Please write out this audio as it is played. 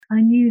I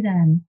knew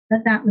then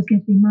that that was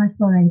going to be my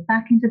foray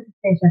back into the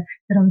theatre,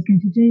 that I was going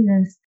to do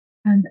this,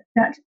 and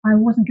that I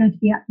wasn't going to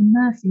be at the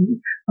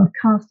mercy of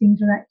casting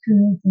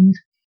directors and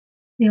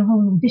the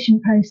whole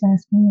audition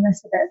process and all the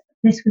rest of it.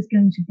 This was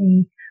going to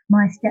be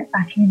my step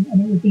back in,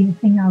 and it would be the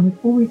thing I would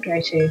always go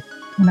to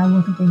when I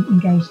wasn't being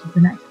engaged with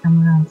the next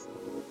somewhere else.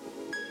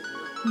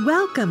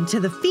 Welcome to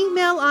the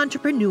Female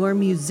Entrepreneur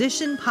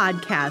Musician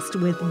Podcast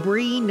with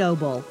Bree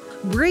Noble.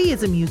 Bree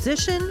is a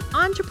musician,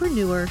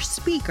 entrepreneur,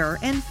 speaker,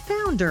 and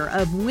founder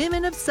of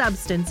Women of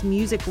Substance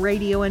Music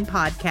Radio and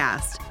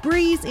Podcast.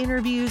 Bree's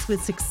interviews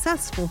with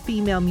successful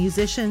female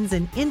musicians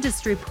and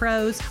industry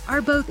pros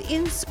are both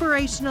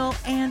inspirational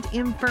and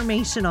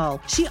informational.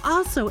 She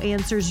also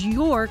answers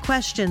your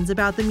questions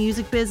about the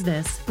music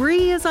business.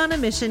 Bree is on a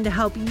mission to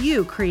help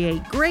you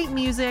create great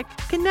music,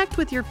 connect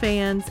with your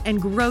fans,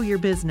 and grow your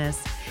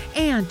business,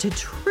 and to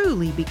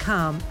truly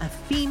become a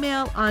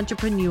female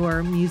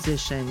entrepreneur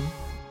musician.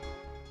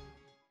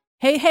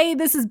 Hey,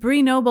 this is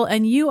Bree Noble,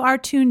 and you are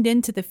tuned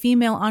in to the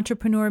Female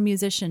Entrepreneur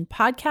Musician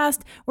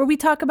Podcast, where we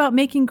talk about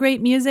making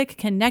great music,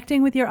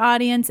 connecting with your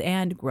audience,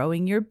 and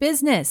growing your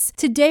business.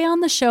 Today on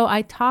the show,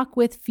 I talk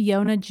with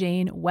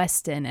Fiona-Jane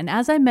Weston, and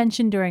as I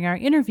mentioned during our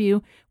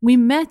interview, we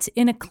met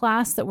in a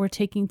class that we're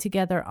taking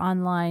together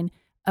online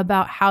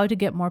about how to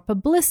get more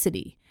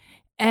publicity.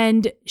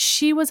 And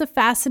she was a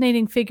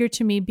fascinating figure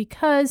to me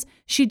because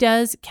she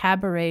does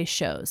cabaret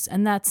shows,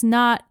 and that's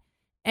not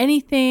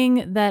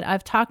anything that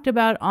I've talked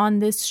about on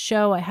this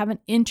show. I haven't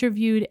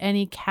interviewed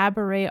any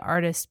cabaret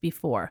artists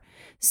before.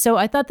 So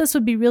I thought this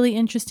would be really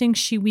interesting.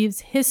 She weaves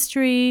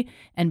history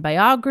and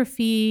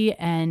biography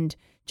and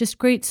just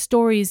great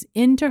stories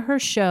into her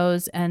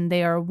shows. And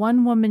they are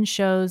one-woman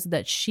shows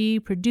that she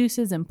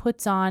produces and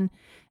puts on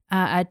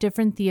at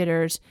different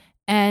theaters.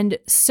 And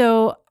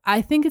so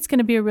I think it's going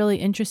to be a really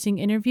interesting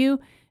interview.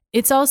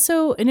 It's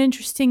also an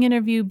interesting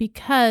interview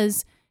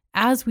because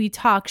as we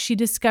talk, she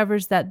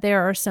discovers that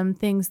there are some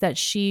things that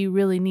she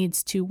really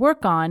needs to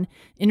work on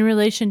in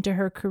relation to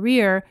her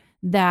career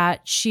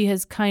that she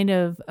has kind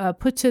of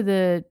put to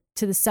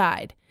the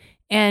side.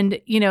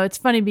 And, you know, it's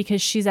funny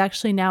because she's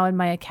actually now in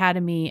my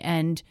academy,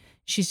 and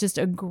she's just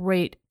a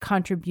great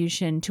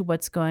contribution to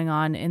what's going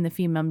on in the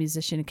Female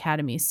Musician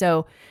Academy.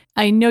 So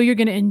I know you're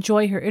going to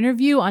enjoy her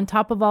interview. On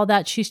top of all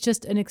that, she's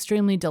just an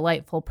extremely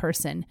delightful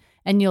person,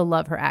 and you'll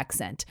love her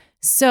accent.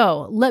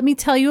 So let me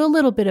tell you a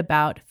little bit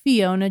about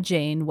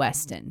Fiona-Jane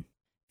Weston.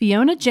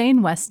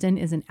 Fiona-Jane Weston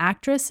is an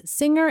actress,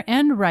 singer,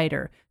 and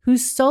writer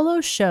whose solo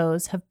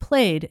shows have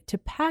played to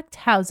packed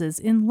houses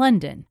in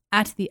London,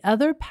 at the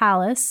Other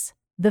Palace,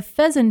 the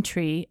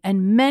Pheasantry,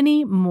 and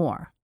many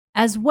more,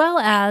 as well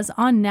as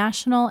on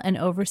national and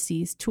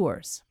overseas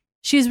tours.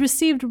 She's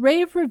received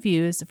rave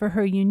reviews for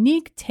her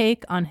unique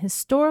take on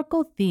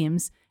historical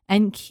themes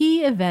and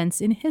key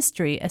events in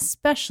history,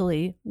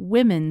 especially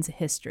women's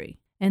history,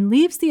 and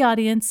leaves the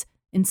audience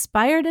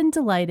inspired and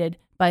delighted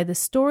by the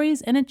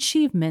stories and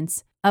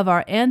achievements of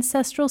our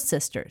ancestral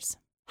sisters.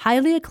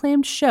 Highly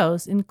acclaimed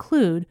shows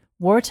include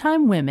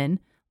Wartime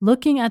Women,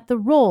 looking at the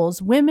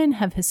roles women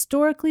have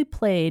historically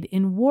played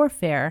in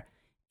warfare,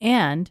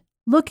 and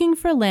Looking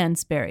for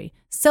Lansbury,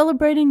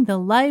 celebrating the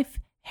life,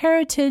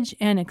 heritage,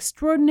 and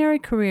extraordinary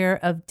career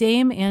of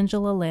Dame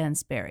Angela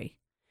Lansbury,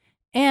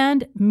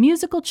 and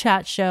musical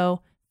chat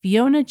show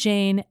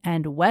Fiona-Jane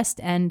and West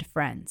End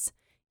Friends.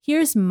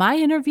 Here's my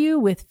interview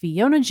with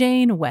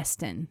Fiona-Jane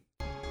Weston.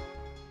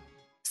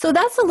 So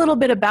that's a little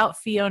bit about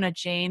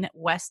Fiona-Jane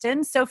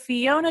Weston. So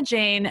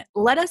Fiona-Jane,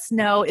 let us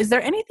know, is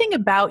there anything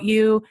about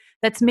you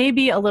that's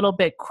maybe a little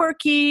bit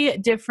quirky,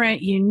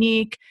 different,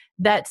 unique,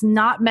 that's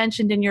not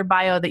mentioned in your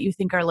bio that you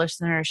think our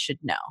listeners should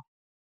know?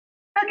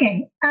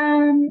 Okay.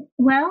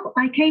 Well,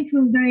 I came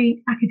from a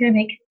very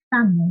academic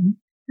family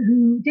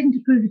who didn't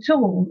approve at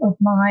all of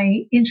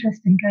my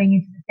interest in going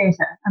into the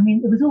theatre. I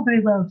mean, it was all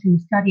very well to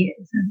study it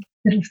as a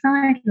little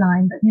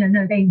sideline, but,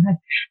 no, they had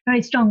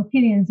very strong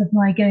opinions of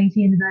my going to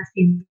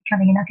university and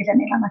becoming an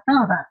academic like my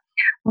father,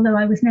 although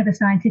I was never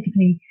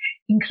scientifically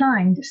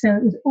inclined, so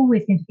it was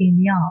always going to be in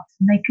the arts,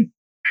 and they could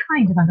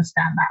kind of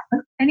understand that. But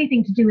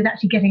anything to do with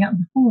actually getting up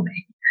and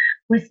performing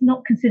was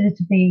not considered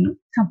to be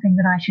something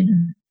that I should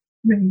have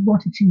really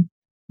wanted to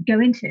go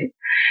into.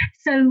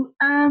 So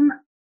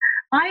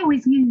I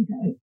always knew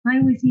that I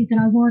was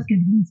going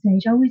to be on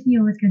stage. I always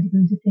knew I was going to go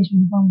into theatre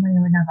in one way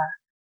or another.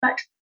 But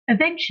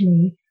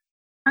eventually,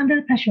 under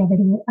the pressure of it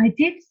all, I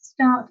did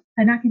start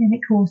an academic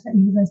course at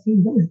university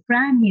that was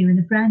brand new in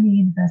a brand new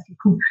university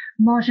called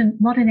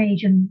Modern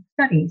Asian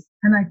Studies.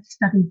 And I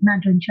studied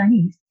Mandarin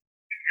Chinese.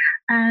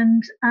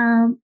 And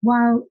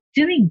while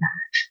doing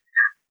that,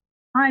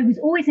 I was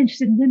always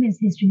interested in women's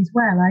history as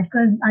well. I'd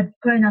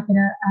grown up in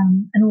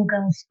an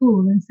all-girls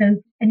school,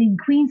 and in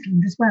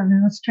Queensland as well, and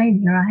in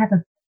Australia. I have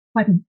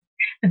quite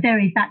a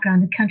varied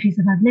background of countries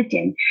that I've lived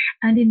in.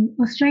 And in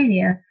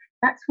Australia,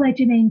 that's where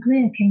Janine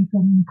Greer came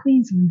from, in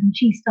Queensland, and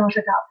she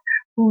started up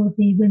all of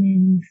the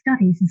women's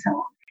studies and so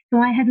on. So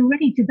I had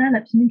already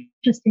developed an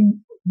interest in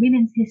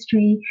women's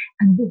history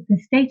and the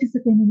status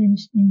of women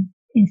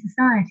in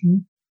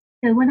society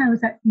So when I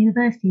was at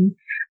university,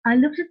 I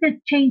looked at the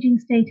changing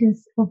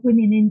status of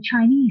women in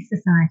Chinese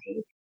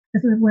society,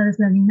 as well as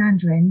learning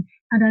Mandarin.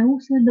 And I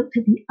also looked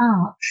at the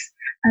arts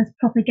as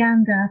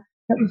propaganda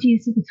that was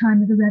used at the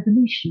time of the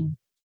revolution.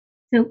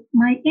 So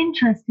my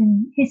interest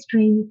in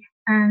history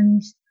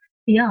and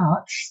the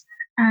arts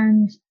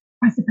and,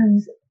 I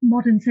suppose,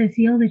 modern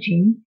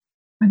sociology,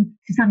 and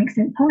to some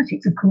extent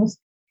politics, of course,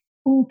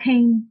 all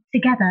came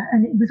together,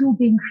 and it was all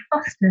being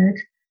fostered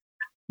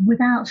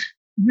without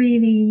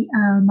really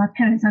my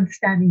parents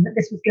understanding that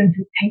this was going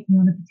to take me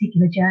on a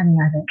particular journey,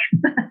 I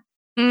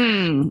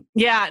think.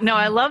 Yeah, no,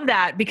 I love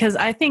that, because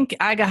I think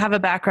I have a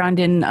background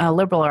in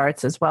liberal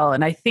arts as well.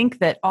 And I think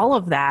that all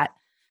of that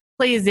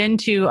plays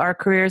into our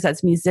careers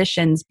as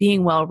musicians,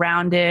 being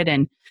well-rounded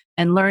and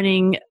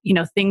learning,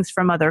 things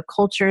from other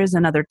cultures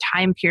and other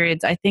time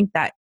periods. I think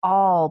that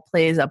all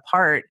plays a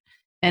part,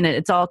 and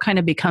it's all kind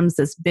of becomes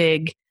this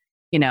big,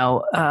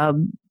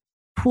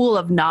 pool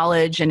of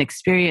knowledge and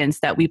experience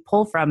that we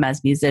pull from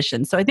as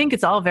musicians. So I think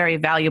it's all very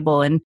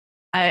valuable. And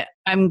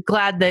I'm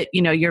glad that,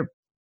 your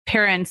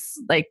parents,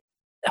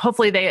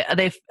 hopefully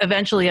they've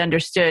eventually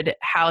understood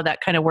how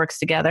that kind of works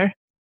together.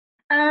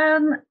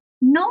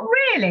 Not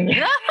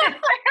really.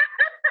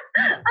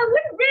 I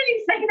wouldn't really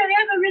say that I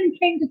ever really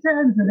came to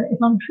terms with it, if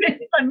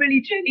I'm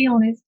really truly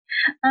honest.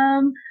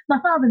 My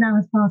father now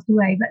has passed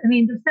away, but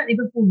certainly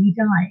before he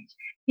died,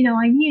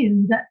 I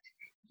knew that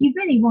he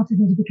really wanted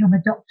me to become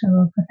a doctor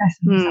or a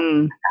professor or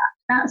something like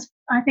that.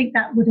 I think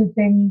that would have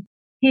been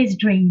his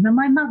dream. And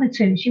my mother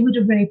too, she would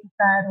have really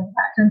preferred all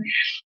that. And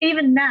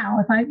even now,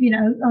 if I,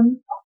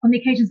 on the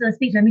occasions that I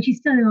speak to her, she's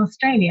still in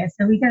Australia,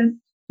 so we don't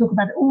talk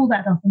about it all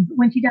that often. But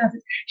when she does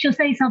it, she'll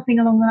say something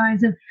along the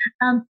lines of,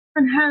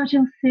 and how's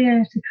your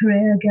theatre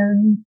career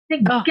going?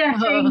 Think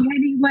getting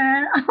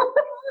anywhere?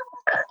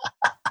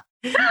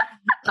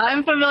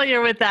 I'm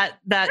familiar with that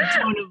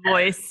tone of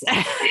voice.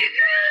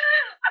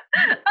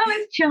 Oh,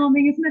 it's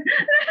charming, isn't it?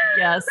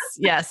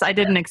 Yes. I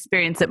didn't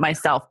experience it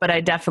myself, but I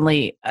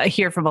definitely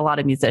hear from a lot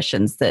of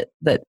musicians that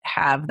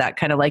have that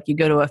kind of, like, you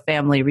go to a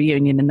family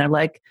reunion and they're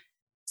like,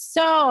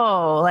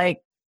 so,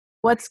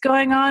 what's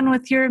going on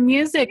with your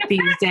music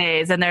these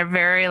days? And they're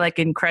very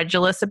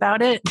incredulous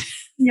about it.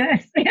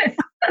 Yes.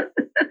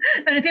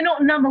 And if you're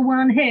not number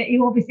one hit,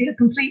 you're obviously a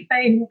complete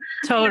failure.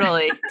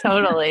 Totally.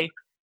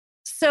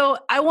 So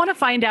I want to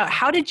find out,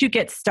 how did you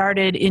get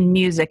started in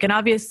music? And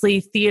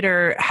obviously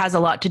theater has a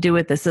lot to do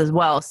with this as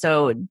well.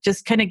 So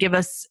just kind of give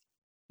us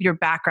your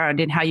background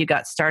in how you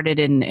got started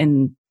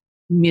in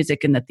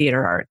music and the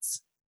theater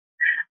arts.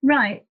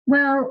 Right.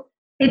 Well,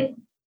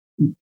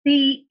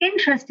 the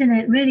interest in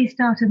it really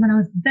started when I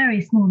was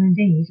very small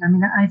indeed.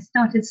 I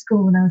started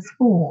school when I was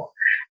 4,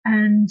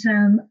 and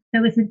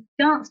there was a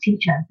dance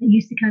teacher that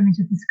used to come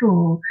into the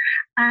school,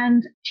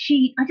 and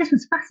I just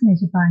was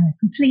fascinated by her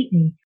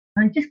completely.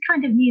 I just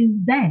kind of knew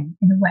then,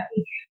 in a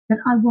way, that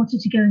I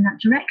wanted to go in that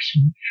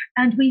direction.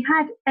 And we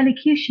had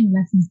elocution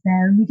lessons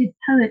there, and we did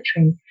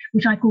poetry,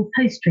 which I call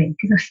postry,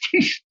 because I was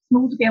too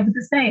small to be able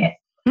to say it.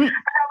 And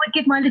I would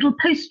give my little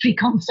postry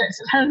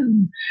concerts at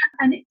home.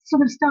 And it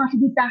sort of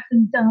started with that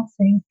and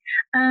dancing.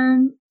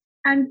 And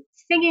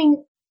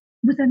singing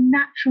was a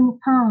natural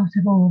part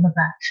of all of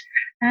that.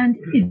 And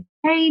it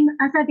came,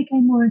 as I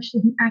became more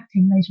interested in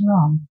acting later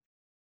on,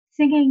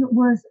 singing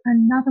was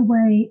another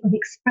way of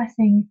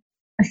expressing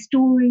a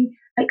story,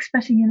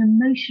 expressing an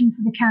emotion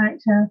for the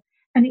character.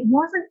 And it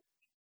wasn't,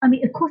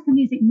 of course the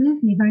music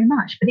moved me very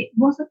much, but it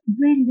wasn't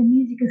really the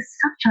music as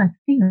such, I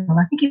feel.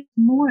 I think it's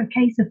more a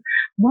case of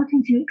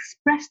wanting to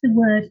express the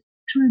word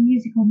through a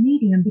musical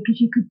medium,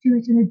 because you could do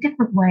it in a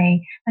different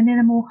way and in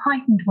a more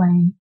heightened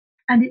way.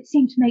 And it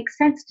seemed to make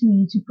sense to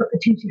me to put the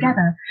two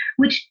together,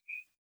 which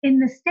in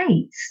the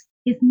States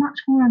is much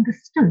more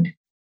understood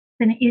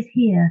than it is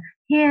here.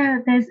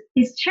 Here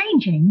it's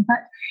changing, but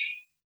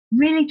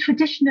really,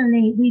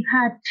 traditionally, we've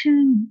had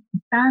two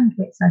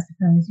bandwidths, I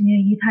suppose.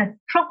 You've had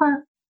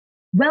proper,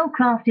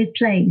 well-crafted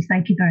plays,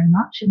 thank you very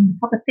much, in the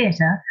proper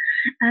theatre,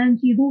 and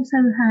you've also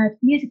had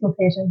musical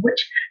theatre,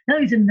 which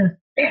those in the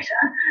theatre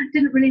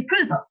didn't really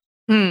approve of.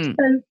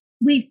 So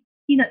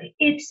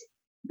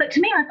but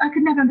to me, I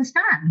could never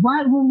understand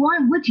why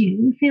would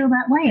you feel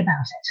that way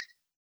about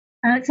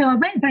it? So I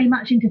went very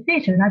much into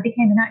theatre, and I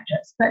became an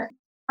actress, but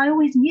I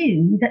always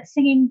knew that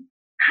singing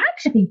had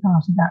to be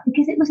part of that,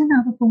 because it was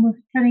another form of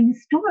telling a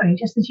story,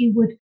 just as you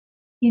would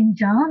in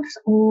dance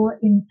or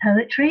in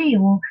poetry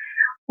or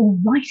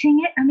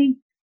writing it.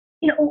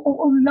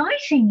 Or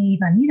lighting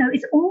even.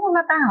 It's all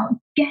about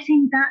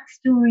getting that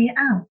story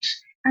out.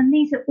 And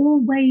these are all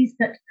ways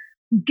that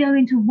go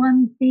into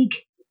one big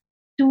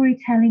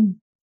storytelling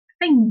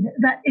thing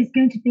that is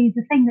going to be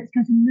the thing that's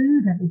going to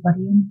move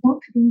everybody and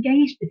want to be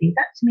engaged with you.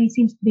 That to me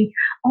seems to be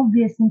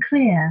obvious and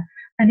clear.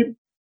 And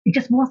it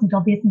just wasn't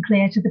obvious and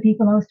clear to the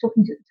people I was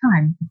talking to at the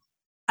time.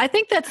 I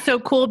think that's so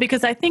cool,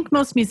 because I think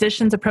most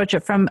musicians approach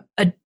it from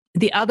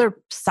the other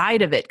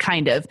side of it,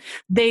 kind of.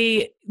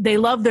 They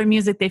love their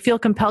music. They feel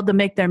compelled to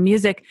make their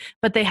music,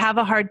 but they have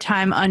a hard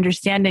time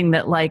understanding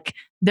that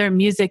their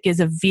music is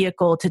a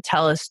vehicle to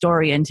tell a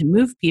story and to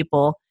move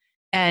people.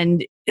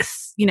 And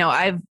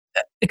I've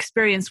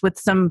experienced with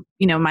some,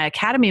 my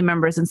academy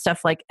members and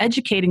stuff, like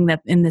educating them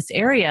in this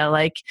area.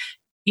 Like,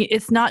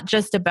 it's not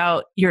just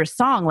about your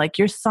song. Like,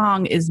 your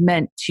song is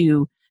meant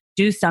to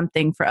do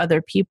something for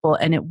other people,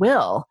 and it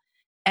will.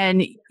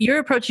 And you're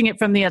approaching it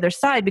from the other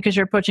side because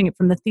you're approaching it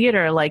from the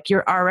theater. Like,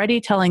 you're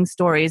already telling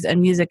stories, and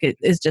music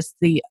is just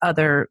the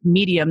other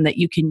medium that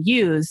you can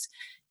use.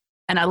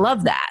 And I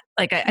love that.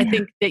 Like, I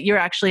think that you're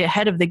actually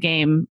ahead of the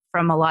game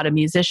from a lot of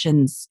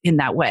musicians in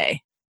that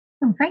way.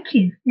 Oh, thank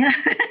you. Yeah.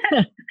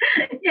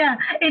 Yeah,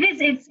 it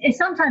is. It's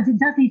sometimes it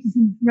does lead to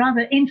some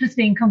rather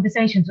interesting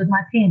conversations with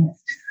my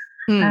pianist,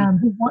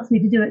 who wants me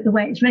to do it the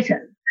way it's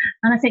written.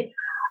 And I say,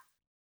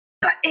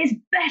 but it's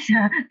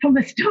better from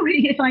a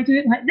story if I do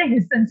it like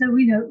this. And so,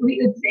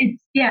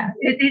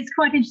 it's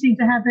quite interesting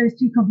to have those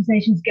two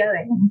conversations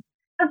going.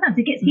 Sometimes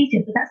it gets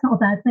heated, but that's not a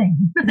bad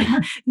thing.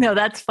 No,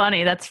 that's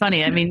funny. That's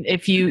funny. I mean,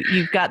 if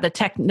you've got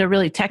the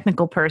really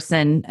technical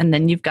person, and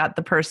then you've got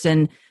the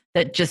person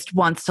that just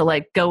wants to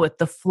like go with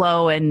the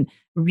flow and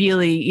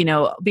really,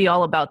 be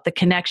all about the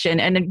connection.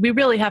 And we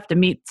really have to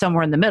meet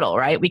somewhere in the middle,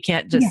 right? We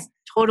can't just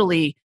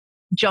totally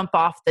jump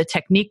off the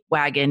technique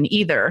wagon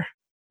either.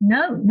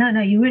 No,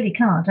 you really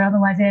can't.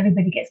 Otherwise,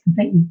 everybody gets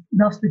completely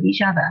lost with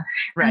each other.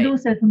 Right. And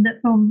also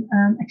from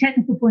a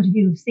technical point of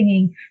view of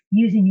singing,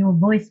 using your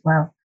voice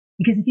well.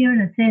 Because if you're in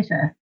a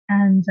theatre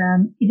and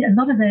a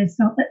lot of those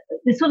songs,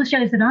 the sort of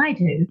shows that I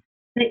do,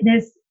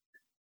 there's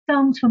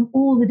songs from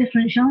all the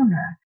different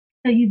genres.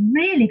 So you've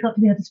really got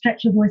to be able to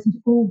stretch your voice into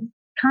all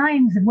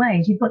kinds of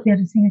ways. You've got to be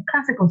able to sing a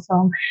classical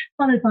song,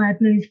 followed by a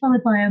blues,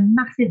 followed by a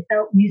massive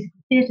belt musical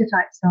theatre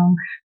type song,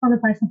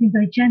 followed by something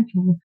very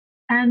gentle.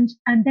 And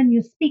then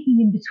you're speaking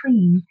in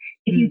between.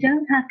 If you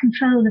don't have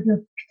control of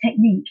your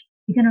technique,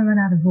 you're going to run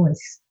out of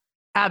voice.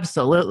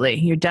 Absolutely.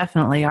 You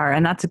definitely are.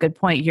 And that's a good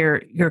point.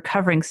 You're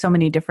covering so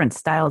many different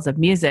styles of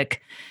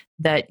music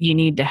that you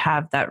need to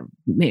have that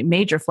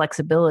major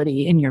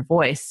flexibility in your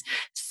voice.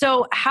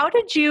 So how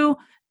did you,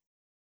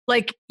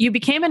 you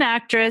became an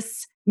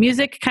actress,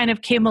 music kind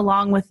of came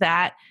along with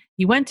that.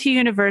 You went to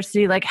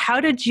university. Like,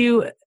 how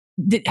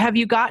have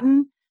you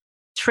gotten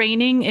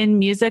training in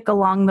music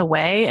along the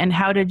way? And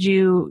how did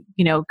you,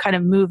 kind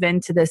of move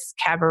into this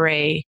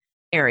cabaret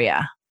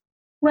area?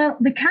 Well,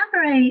 the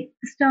cabaret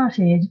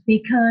started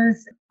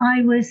because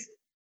I was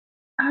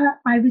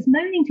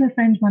moaning to a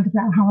friend once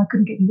about how I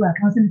couldn't get any work.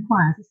 I was in the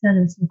choir, as a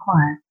soloist in the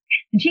choir.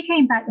 And she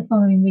came back the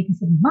following week and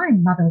said, my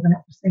mother was an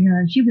opera singer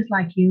and she was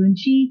like you, and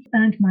she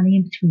earned money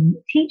in between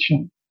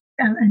teaching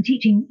and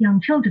teaching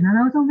young children. And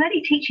I was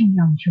already teaching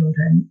young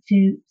children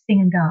to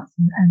sing and dance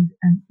and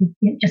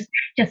just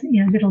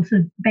little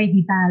sort of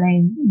baby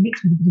ballet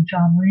mixed with a bit of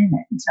drama in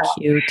it and so on.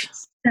 Cute.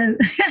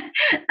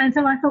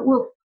 So I thought,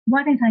 well,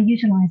 why don't I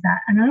utilize that?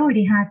 And I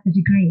already had the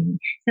degree.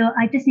 So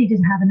I just needed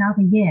to have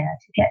another year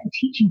to get the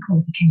teaching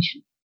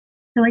qualification.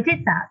 So I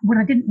did that. What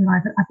I didn't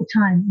realize at the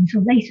time,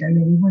 until later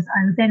really, was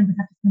I then would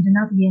have to spend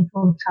another year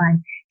full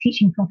time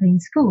teaching properly in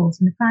schools,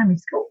 in the primary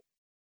school.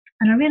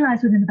 And I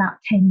realized within about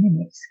 10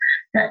 minutes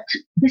that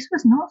this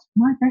was not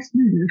my best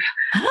move.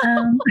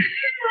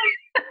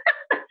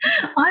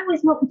 I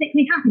was not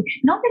particularly happy,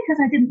 not because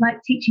I didn't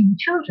like teaching the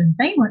children.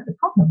 They weren't the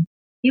problem.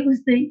 It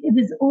was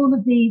all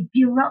of the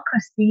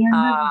bureaucracy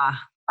and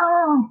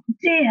oh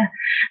dear,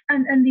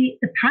 and the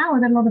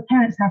power that a lot of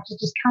parents have to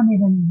just come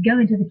in and go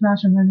into the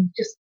classroom and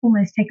just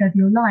almost take over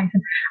your life.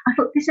 And I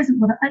thought, this isn't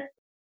what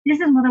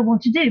I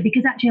want to do,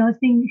 because actually I was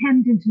being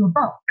hemmed into a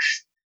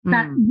box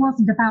that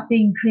wasn't about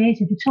being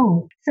creative at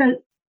all.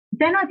 So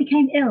then I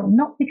became ill,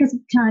 not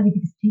entirely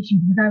because of teaching,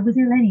 because I was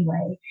ill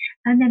anyway.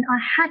 And then I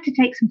had to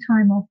take some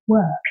time off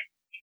work.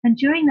 And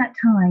during that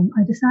time,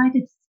 I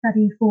decided to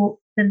study for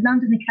the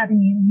London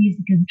Academy of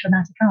Music and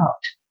Dramatic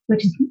Art,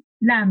 which is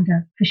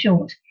LAMDA for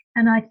short.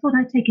 And I thought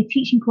I'd take a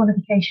teaching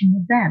qualification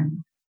with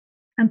them.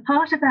 And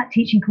part of that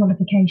teaching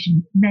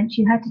qualification meant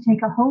you had to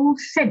take a whole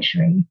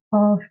century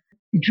of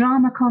the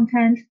drama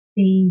content,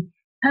 the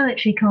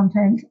poetry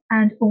content,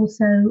 and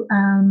also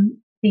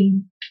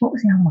what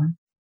was the other one?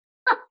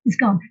 Oh, it's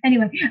gone.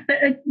 Anyway,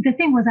 but the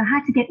thing was I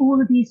had to get all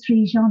of these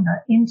three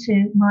genres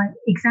into my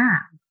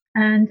exam.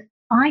 And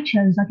I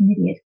chose, like an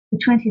idiot, the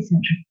 20th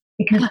century,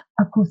 because,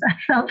 of course, I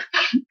felt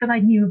that I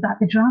knew about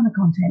the drama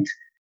content.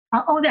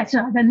 That's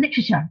right, the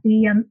literature,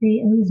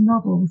 it was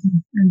novels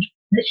and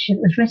literature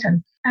that was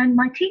written. And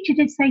my teacher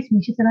did say to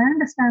me, she said, I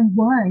understand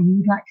why you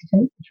would like to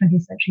take the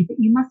 20th century, but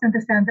you must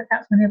understand that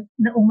that's when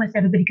almost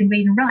everybody can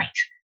read and write.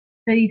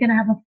 So you're going to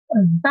have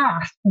a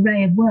vast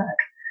array of work.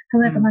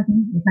 However, like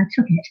an idiot, I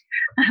took it.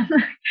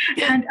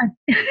 And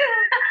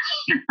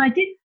I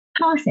did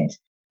pass it.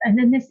 And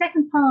then the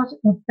second part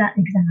of that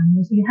exam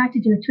was you had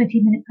to do a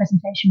 20-minute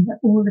presentation where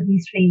all of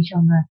these three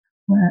genres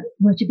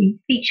were to be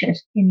featured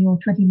in your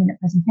 20-minute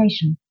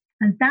presentation.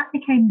 And that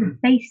became the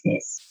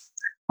basis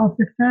of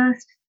the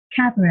first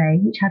cabaret,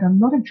 which had a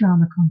lot of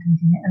drama content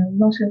in it and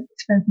a lot of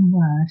spoken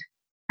word.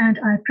 And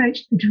I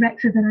approached the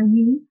director that I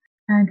knew,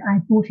 and I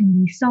brought in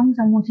the songs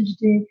I wanted to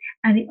do,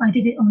 and I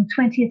did it on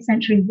 20th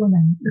century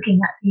woman, looking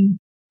at the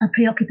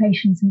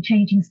preoccupations and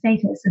changing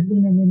status of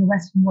women in the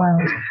Western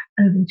world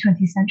over the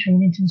 20th century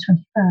and into the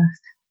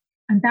 21st.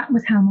 And that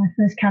was how my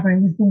first cabaret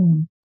was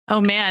born. Oh,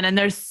 man. And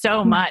there's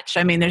so much.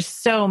 I mean, there's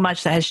so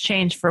much that has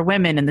changed for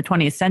women in the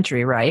 20th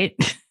century, right?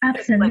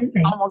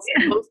 Absolutely. Like almost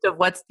most of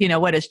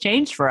what has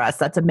changed for us.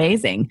 That's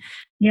amazing.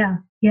 Yeah.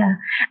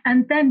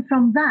 And then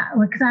from that,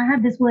 because I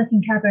had this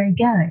working cabaret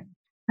going,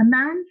 a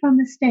man from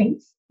the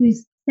States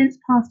who's since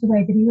passed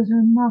away, but he was a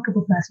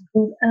remarkable person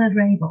called Irv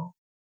Rabel.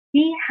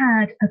 He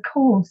had a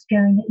course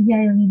going at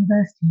Yale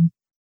University,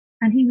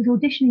 and he was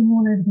auditioning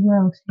all over the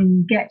world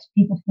to get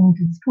people to go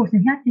into this course.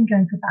 And he had been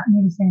going for about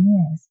nearly 10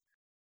 years.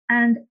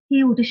 And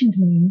he auditioned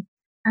me,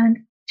 and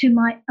to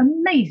my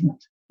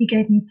amazement, he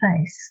gave me a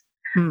place.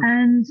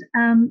 And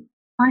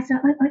I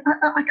said,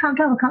 I can't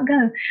go.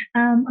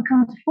 I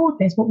can't afford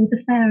this. What with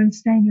the fare and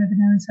staying over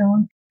there and so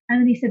on.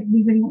 And then he said,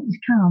 we really want you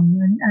to come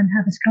and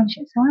have a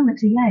scholarship. So I went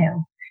to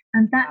Yale,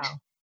 and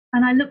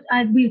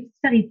we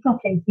studied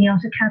properly the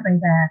art of cabaret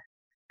there.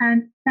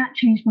 And that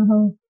changed my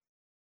whole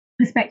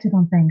perspective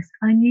on things.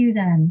 I knew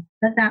then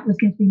that was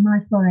going to be my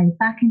foray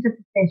back into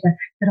the theatre,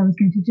 that I was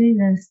going to do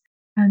this,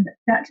 and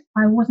that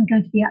I wasn't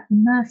going to be at the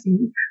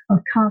mercy of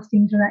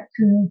casting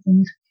directors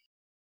and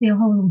the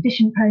whole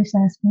audition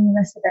process and all the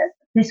rest of it.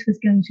 This was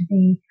going to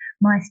be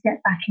my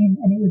step back in,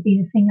 and it would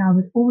be the thing I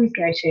would always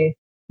go to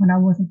when I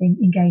wasn't being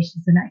engaged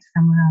as an actor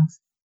somewhere else.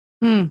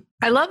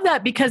 I love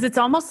that, because it's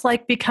almost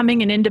like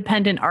becoming an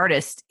independent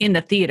artist in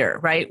the theater,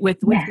 right? With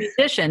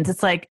musicians,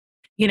 it's like,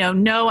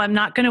 no, I'm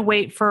not going to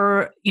wait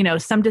for,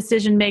 some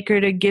decision maker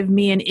to give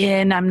me an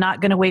in. I'm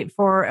not going to wait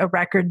for a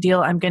record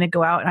deal. I'm going to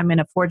go out and I'm going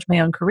to forge my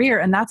own career.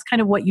 And that's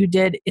kind of what you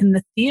did in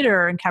the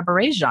theater and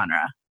cabaret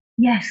genre.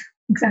 Yes,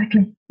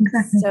 exactly.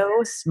 So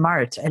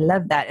smart. I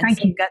love that. And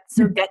Thank you.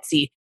 So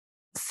gutsy.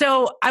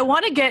 So I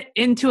want to get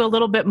into a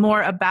little bit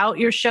more about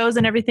your shows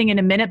and everything in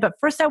a minute. But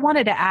first I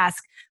wanted to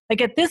ask,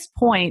 like, at this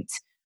point,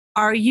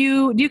 do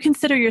you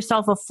consider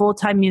yourself a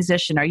full-time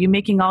musician? Are you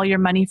making all your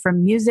money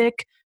from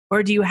music,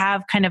 or do you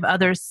have kind of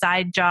other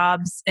side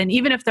jobs? And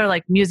even if they're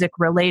like music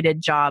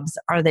related jobs,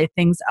 are they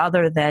things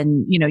other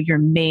than, your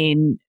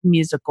main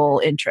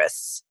musical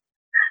interests?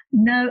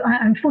 No,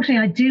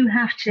 unfortunately, I do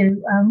have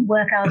to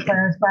work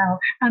elsewhere as well.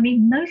 I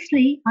mean,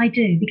 mostly I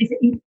do, because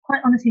quite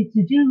honestly,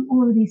 to do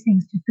all of these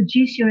things, to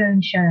produce your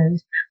own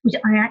shows, which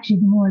I actually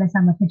more or less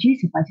am a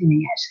producer by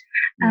doing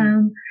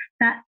it,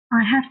 that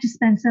I have to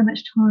spend so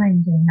much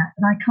time doing that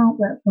I can't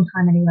work full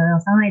time anywhere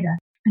else either.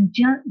 And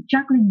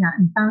juggling that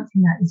and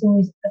balancing that is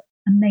always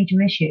a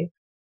major issue.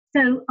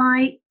 So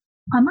I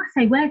must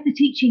say, where the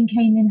teaching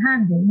came in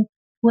handy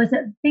was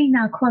that being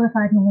now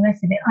qualified and all the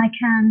rest of it, I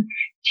can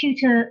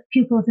tutor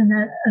pupils in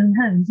their own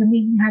homes. And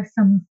we have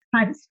some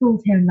private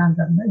schools here in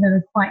London that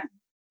are quite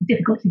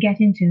difficult to get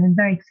into and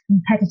very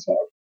competitive.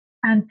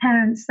 And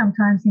parents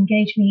sometimes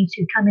engage me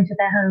to come into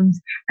their homes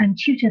and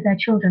tutor their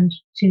children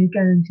to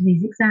go into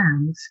these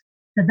exams.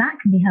 So that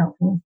can be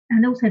helpful.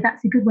 And also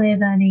that's a good way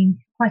of earning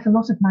quite a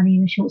lot of money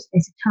in a short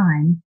space of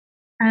time.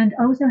 And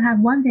I also have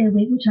one day a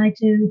week, which I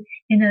do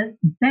in a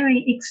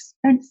very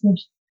expensive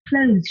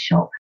clothes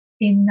shop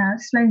in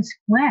Sloane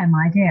Square,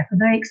 my dear, for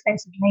very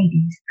expensive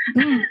ladies.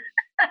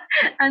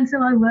 And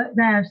so I work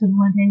there sort of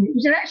one day a week,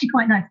 which is actually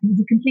quite nice, because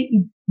it's a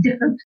completely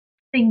different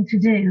thing to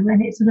do,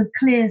 and it sort of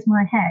clears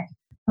my head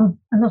of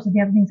a lot of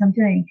the other things I'm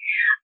doing.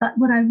 But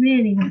what I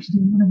really want to do,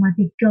 one of my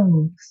big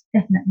goals,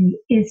 definitely,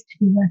 is to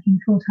be working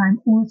full-time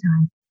all the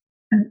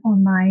time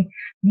on my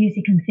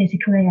music and theatre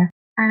career.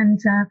 And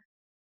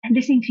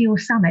listening to your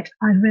summit,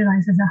 I've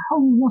realised there's a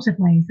whole lot of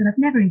ways that I've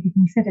never even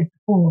considered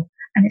before,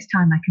 and it's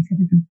time I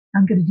consider them.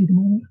 I'm going to do them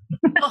all.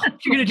 Oh,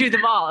 you're going to do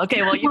them all.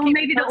 Okay, well, you keep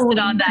me posted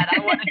on that. I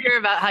want to hear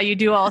about how you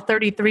do all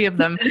 33 of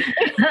them.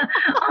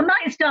 I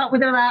might start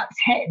with about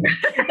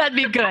 10. That'd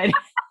be good.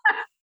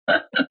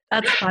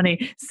 That's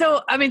funny.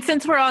 So, I mean,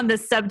 since we're on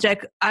this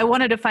subject, I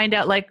wanted to find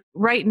out, like,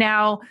 right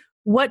now,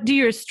 what do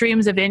your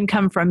streams of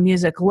income from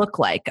music look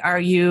like? Are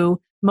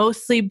you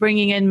mostly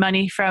bringing in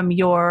money from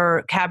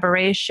your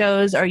cabaret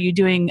shows? Are you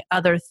doing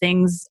other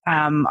things?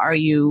 Are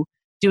you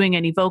doing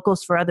any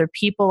vocals for other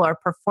people or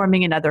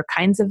performing in other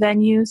kinds of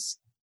venues?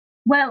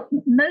 Well,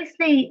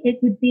 mostly it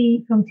would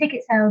be from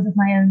ticket sales of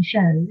my own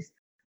shows.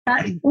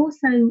 But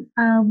also,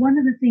 one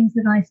of the things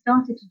that I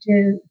started to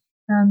do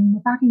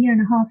about a year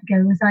and a half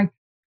ago was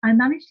I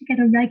managed to get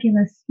a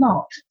regular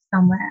slot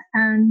somewhere,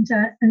 and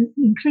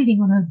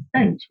including on a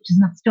boat, which is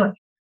another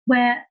story,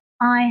 where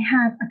I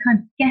have a kind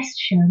of guest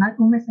show,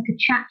 almost like a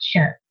chat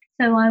show.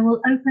 So I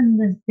will open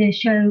the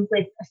show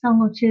with a song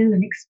or two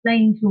and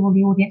explain to all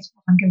the audience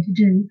what I'm going to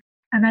do.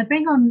 And I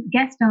bring on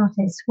guest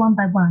artists one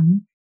by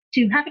one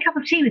to have a cup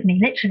of tea with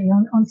me, literally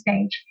on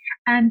stage.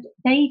 And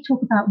they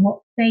talk about what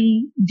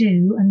they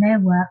do and their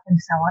work and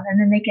so on. And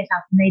then they get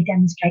up and they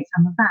demonstrate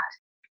some of that.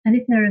 And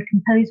if they're a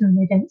composer and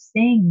they don't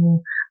sing,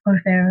 or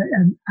if they're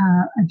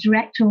a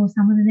director or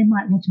someone, then they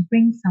might want to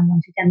bring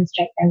someone to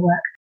demonstrate their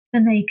work,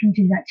 then they can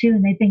do that too.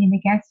 And they bring in the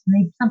guests,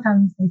 and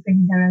sometimes they bring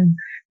in their own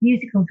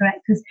musical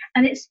directors.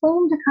 And it's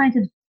formed a kind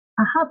of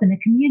a hub and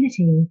a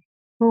community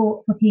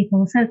for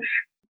people. So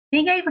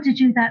being able to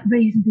do that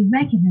reasonably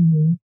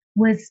regularly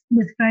was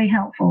very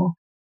helpful.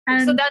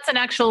 And so that's an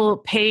actual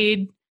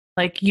paid,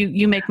 like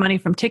you make money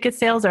from ticket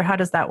sales, or how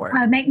does that work?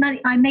 I make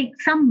money. I make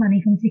some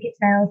money from ticket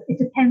sales. It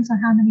depends on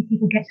how many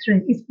people get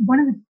through. It's one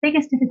of the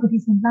biggest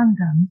difficulties in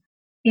London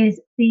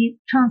is the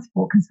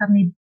transport can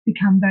suddenly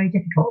become very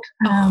difficult.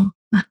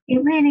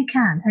 It really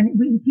can. And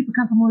people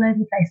come from all over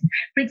the place.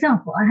 For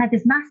example, I had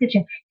this massive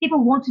show.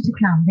 People wanted to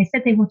come. They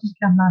said they wanted to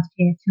come last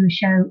year to a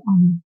show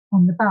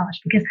on the barge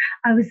because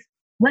I was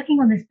working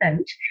on this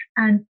boat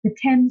and the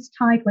Thames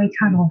Tideway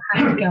Tunnel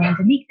had to go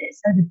underneath it.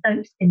 So the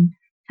boat's been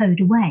towed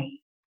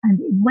away. And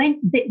it went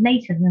a bit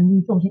later than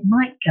we thought it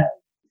might go.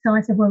 So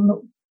I said, well,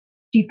 look,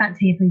 do you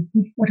fancy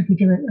what if we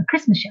do a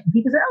Christmas show? And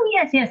people said, oh,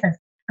 yes.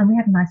 And we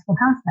had a nice full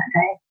house that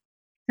day.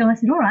 So I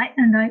said, all right.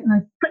 And I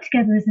put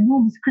together this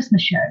enormous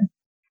Christmas show.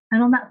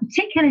 And on that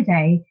particular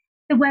day,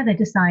 the weather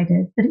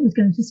decided that it was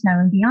going to snow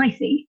and be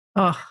icy.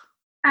 Oh.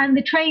 And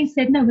the train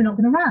said, no, we're not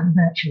going to run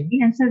virtually.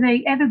 And so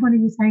everybody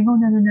was saying, oh,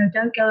 no,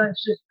 don't go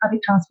to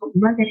public transport.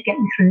 We won't be able to get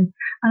you through.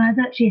 And I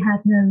virtually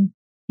had no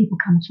people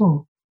come at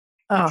all.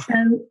 Oh.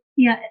 So,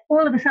 yeah,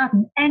 all of a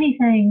sudden,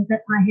 anything that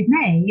I had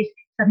made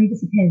suddenly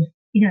disappeared,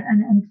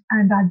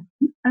 and I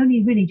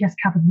only really just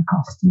covered the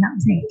cost, and that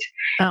was it.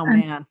 Oh,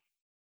 man.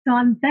 So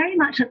I'm very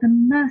much at the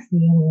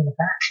mercy of all of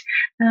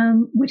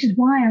that, which is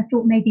why I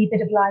thought maybe a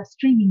bit of live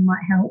streaming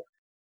might help.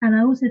 And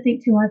I also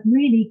think, too, I've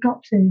really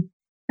got to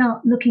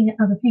start looking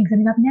at other things. I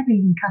mean, I've never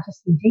even cut a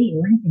CD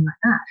or anything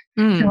like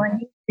that. So I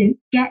need to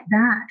get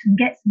that and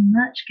get some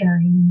merch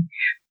going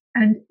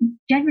and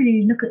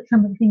generally look at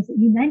some of the things that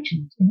you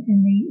mentioned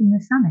in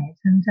the summit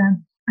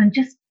and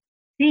just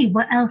see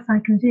what else I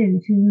can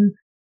do to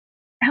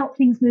help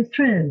things move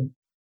through.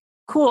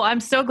 Cool. I'm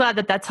so glad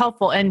that that's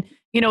helpful. And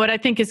what I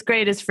think is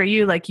great is for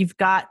you, like you've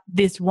got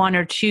this one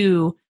or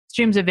two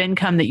streams of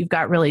income that you've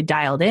got really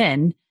dialed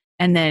in.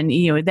 And then,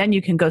 then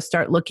you can go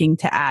start looking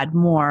to add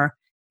more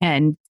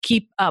and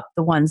keep up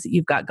the ones that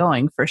you've got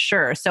going for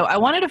sure. So I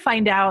wanted to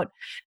find out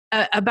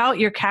about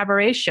your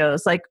cabaret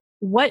shows. Like,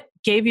 what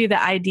gave you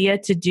the idea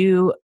to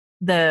do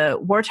the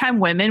Wartime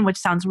Women, which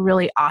sounds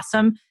really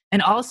awesome,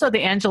 and also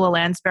the Angela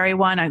Lansbury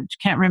one? I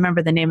can't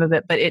remember the name of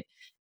it, but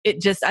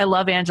I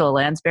love Angela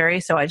Lansbury.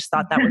 So I just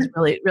thought that was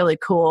really, really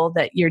cool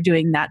that you're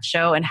doing that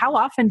show. And how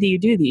often do you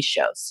do these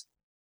shows?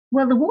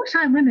 Well, the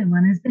Wartime Women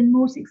one has been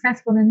more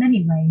successful in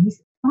many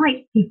ways,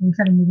 despite people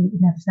telling me that it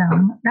would never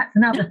sell. That's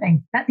another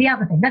thing. That's the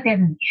other thing.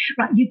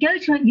 Right. You go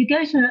to a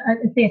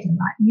theatre,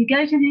 right? You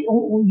go to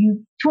or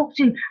you talk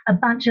to a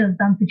bunch of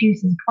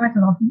producers, quite a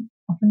lot,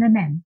 often they're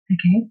men,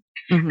 okay?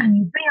 Mm-hmm. And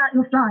you bring out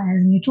your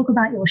flyers and you talk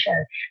about your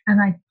show. And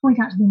I point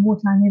out to them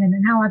Wartime Women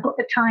and how I got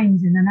the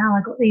Times in and how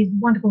I got these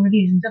wonderful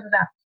reviews and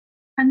da-da-da.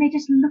 And they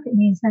just look at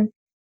me and say,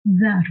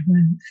 that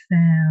won't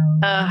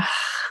sell.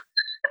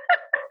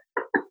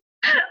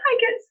 I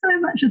get so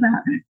much of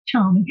that.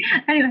 Charming.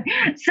 Anyway,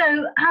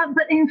 so,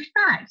 but in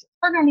fact,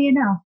 funnily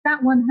enough,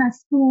 that one has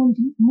spawned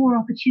more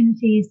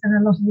opportunities than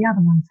a lot of the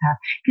other ones have.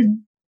 Because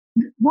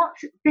what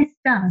this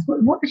does,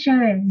 what the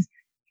show is,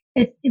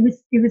 it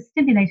was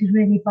stimulated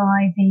really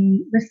by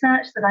the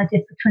research that I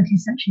did for 20th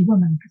Century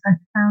Women, because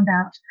I found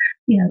out,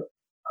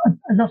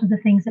 a lot of the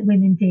things that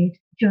women did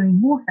during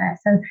warfare.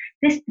 So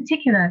this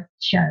particular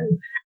show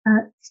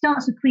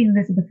starts with Queen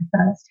Elizabeth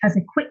I, has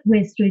a quick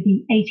whiz through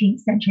the 18th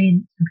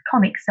century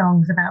comic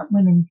songs about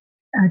women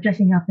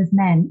dressing up as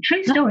men.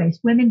 True stories,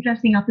 women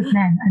dressing up as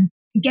men and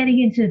getting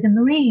into the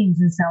Marines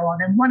and so on.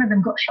 And one of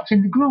them got shot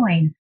in the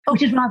groin,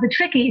 which is rather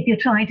tricky if you're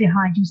trying to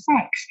hide your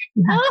sex.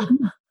 You have to.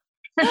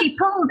 So she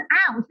pulled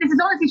out, this is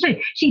honestly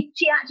true, she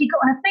actually got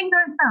her finger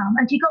and thumb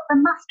and she got the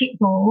musket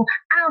ball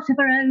out of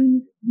her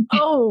own.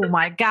 Oh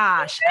my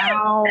gosh.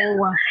 Ow.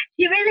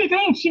 She really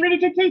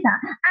did do that.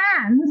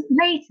 And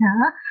later,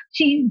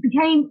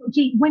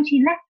 when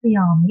she left the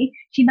army,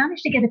 she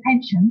managed to get a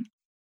pension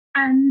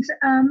and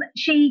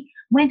she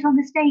went on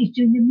the stage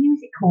doing the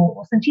music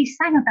halls and she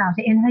sang about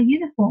it in her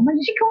uniform and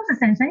she caused a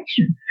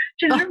sensation.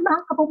 She was a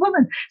remarkable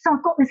woman. So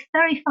I've got this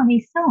very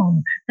funny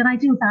song that I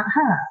do about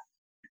her.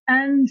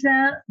 And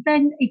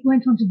then it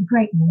went on to the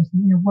Great Wars,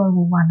 World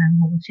War I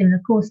and World War II. And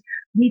of course,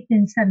 we've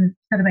been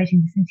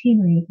celebrating the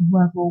centenary of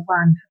World War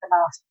I for the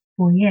last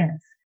 4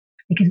 years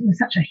because it was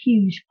such a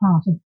huge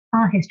part of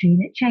our history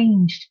and it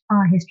changed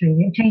our history.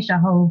 It changed our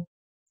whole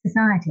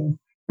society.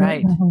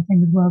 Right. The whole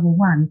thing with World War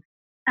I.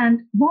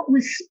 And what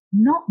was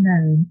not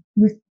known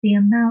was the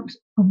amount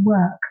of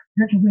work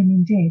that the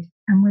women did.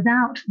 And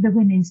without the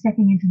women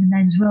stepping into the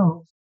men's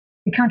roles,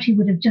 the country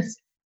would have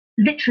just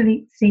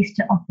literally ceased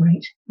to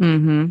operate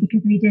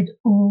because they did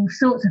all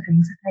sorts of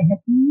things that they had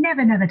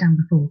never done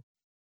before.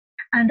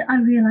 And I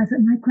realized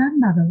that my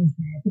grandmother was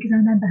there because I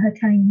remember her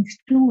telling me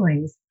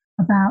stories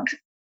about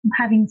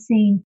having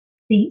seen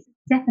the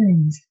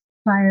Zeppelins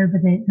fly over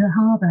the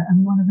harbour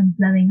and one of them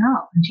blowing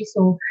up and she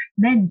saw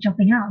men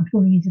jumping out and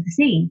falling into the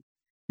sea.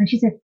 And she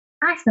said,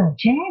 I saw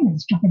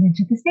Germans dropping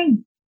into the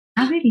sea.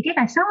 I really did.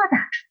 I saw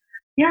that.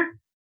 Yeah.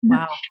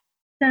 Wow.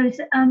 So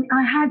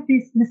I had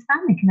this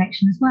family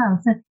connection as well.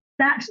 So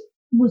that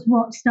was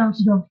what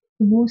started off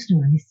the war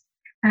stories.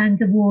 and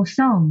the war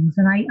songs.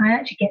 And I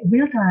actually get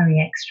real diary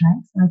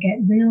extracts. I get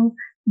real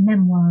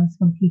memoirs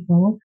from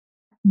people,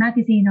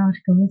 magazine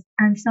articles,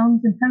 and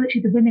songs and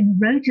poetry the women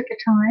wrote at the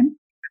time.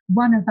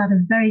 One about a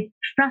very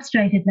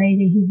frustrated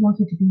lady who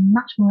wanted to be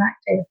much more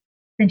active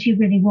than she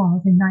really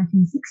was in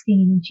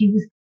 1916. And she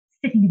was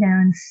sitting there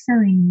and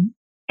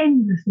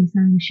endlessly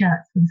sewing the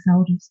shirts for the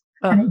soldiers.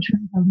 Oh. And it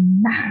drove her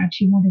mad.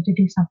 She wanted to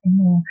do something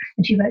more.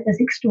 And she wrote this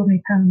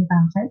extraordinary poem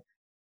about it.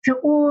 So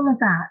all of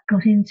that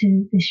got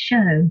into this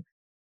show.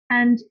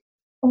 And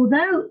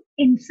although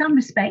in some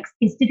respects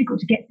it's difficult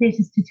to get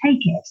theatres to take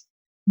it,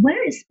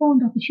 where it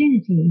spawned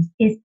opportunities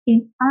is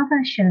in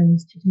other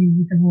shows to do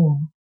with the war.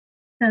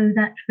 So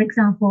that, for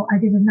example, I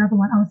did another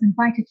one. I was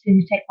invited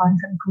to take part in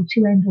something called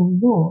Two End All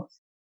Wars.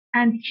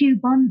 And Hugh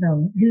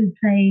Bonville, who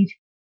played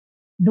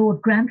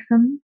Lord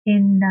Grantham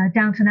in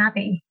Downton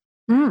Abbey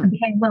and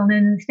became well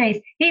known in the States,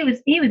 he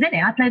was in it.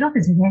 I played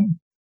opposite him.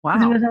 Wow.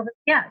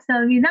 So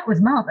I mean, that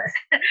was marvellous.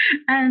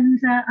 And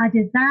I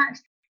did that.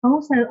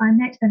 Also, I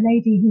met a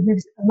lady who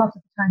lives a lot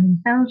of the time in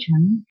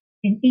Belgium,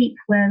 in Ypres,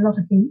 where a lot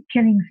of the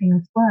killing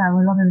fields were,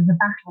 where a lot of the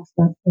battles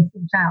were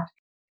fought out.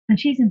 And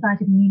she's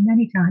invited me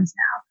many times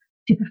now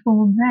to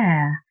perform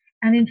there.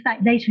 And in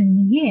fact, later in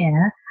the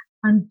year,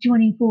 I'm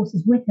joining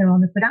forces with her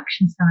on the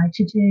production side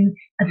to do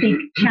a big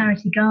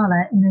charity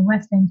gala in the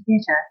West End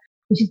Theatre,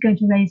 which is going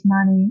to raise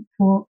money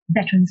for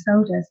veteran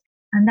soldiers.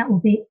 And that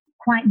will be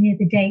quite near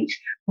the date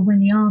of when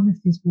the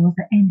Armistice War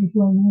that ended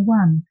World War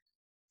One.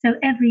 So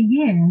every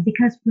year,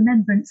 because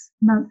Remembrance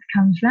Month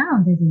comes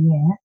round every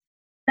year,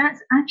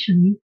 that's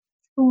actually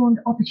spawned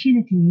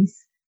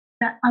opportunities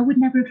that I would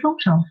never have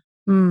thought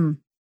of,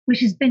 which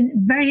has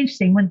been very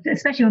interesting,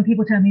 especially when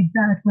people tell me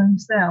blood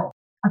won't sell.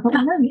 I thought,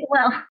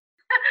 well,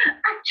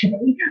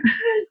 actually,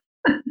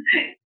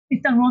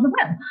 it's done rather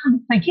well.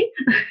 Thank you.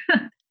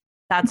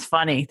 That's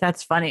funny.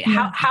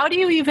 Yeah. How do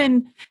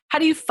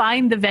you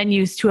find the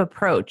venues to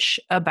approach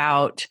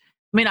about,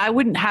 I mean, I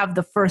wouldn't have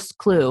the first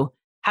clue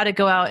how to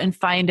go out and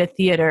find a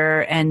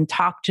theater and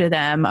talk to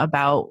them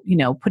about,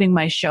 putting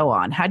my show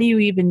on. How do you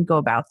even go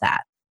about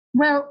that?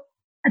 Well,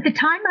 at the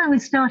time I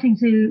was starting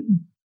to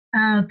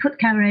put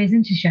cabarets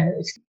into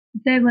shows,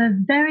 there were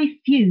very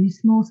few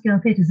small-scale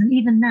theatres. And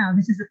even now,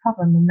 this is a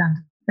problem in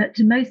London, that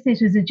most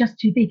theatres are just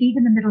too big.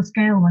 Even the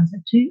middle-scale ones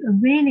are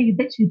really a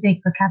bit too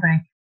big for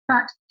cabaret.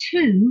 But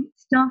two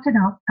started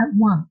up at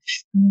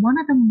once. And one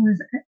of them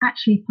was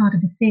actually part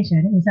of a theatre.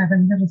 It was at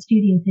a little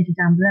studio theatre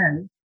down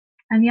below.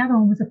 And the other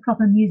one was a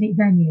proper music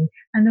venue.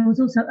 And there was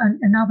also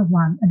another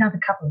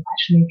couple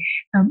actually,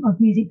 of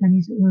music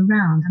venues that were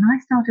around. And I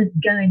started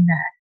going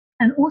there.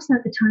 And also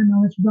at the time I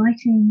was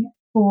writing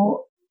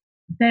for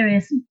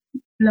various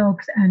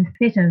blogs and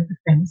theatre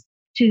things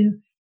to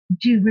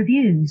do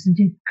reviews and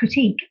do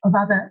critique of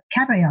other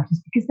cabaret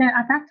artists, because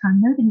at that time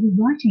nobody was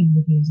writing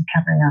reviews of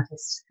cabaret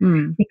artists.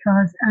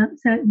 Because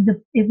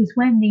it was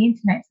when the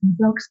internet and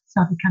the blogs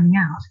started coming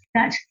out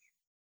that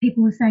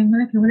people were saying,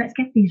 well, let's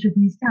get these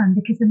reviews done,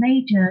 because the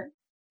major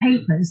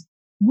papers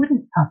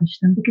wouldn't publish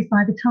them, because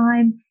by the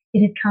time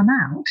it had come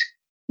out,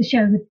 the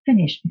show had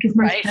finished, because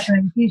most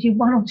cabarets usually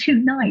 1 or 2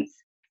 nights.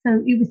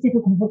 So it was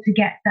difficult to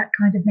get that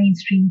kind of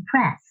mainstream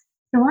press.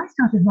 So I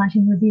started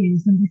writing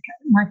reviews, and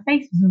my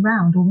face was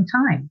around all the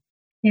time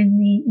in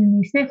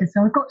these theatres.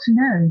 So I got to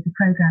know the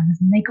programmers,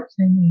 and they got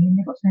to know me, and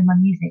they got to know my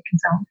music and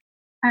so on.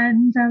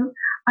 And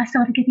I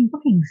started getting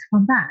bookings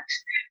from that.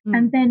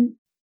 And then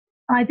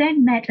I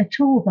met a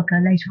tour booker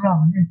later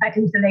on. In fact,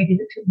 it was the lady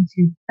that took me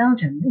to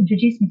Belgium,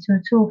 introduced me to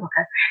a tour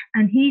booker,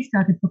 and he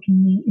started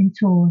booking me in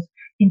tours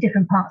in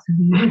different parts of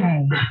the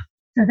UK.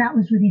 So that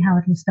was really how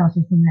it was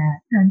started from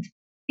there. And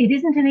it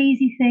isn't an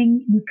easy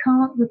thing. You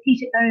can't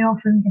repeat it very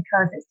often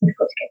because it's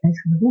difficult to get those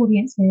kind of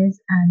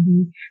audiences,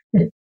 and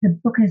the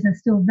bookers are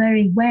still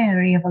very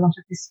wary of a lot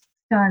of this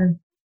style of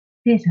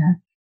theatre.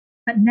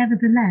 But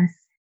nevertheless,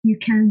 you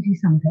can do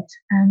some of it,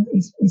 and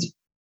it's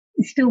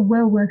still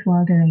well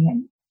worthwhile doing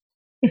it.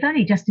 If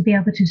only just to be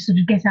able to sort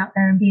of get out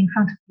there and be in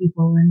front of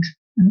people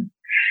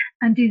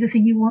and do the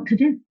thing you want to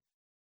do.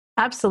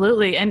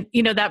 Absolutely. And,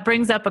 that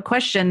brings up a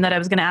question that I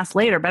was going to ask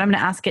later, but I'm going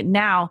to ask it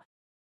now.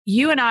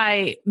 You and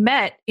I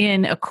met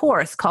in a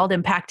course called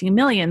Impacting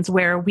Millions,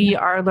 where we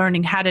are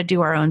learning how to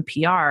do our own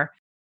PR.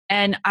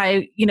 And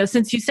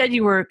since you said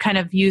you were kind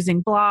of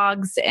using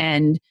blogs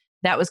and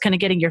that was kind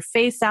of getting your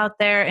face out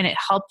there and it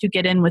helped you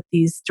get in with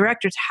these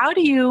directors, how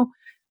do you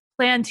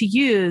plan to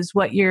use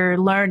what you're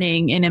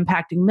learning in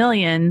Impacting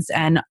Millions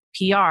and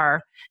PR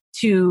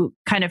to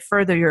kind of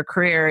further your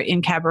career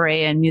in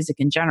cabaret and music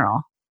in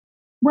general?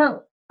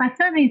 Well, I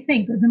certainly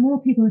think that the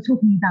more people are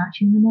talking about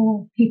you, the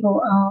more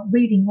people are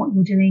reading what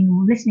you're doing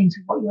or listening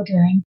to what you're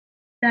doing,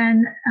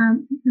 then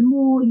the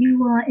more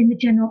you are in the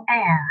general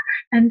air.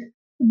 And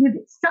with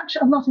such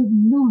a lot of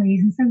noise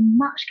and so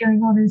much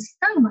going on and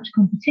so much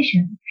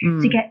competition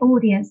to get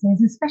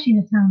audiences, especially in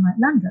a town like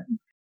London,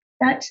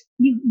 that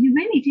you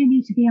really do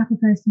need to be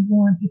uppermost and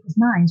more in people's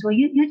minds, or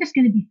you're just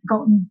going to be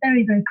forgotten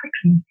very, very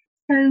quickly.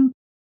 So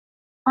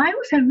I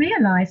also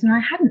realised, and I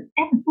hadn't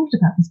ever thought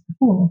about this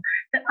before,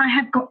 that I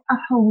have got a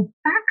whole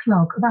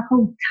backlog of a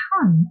whole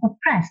ton of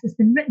press that's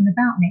been written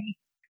about me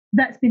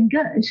that's been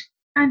good.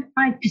 And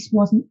I just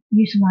wasn't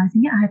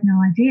utilising it. I had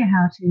no idea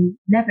how to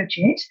leverage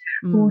it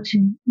or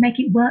to make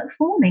it work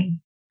for me.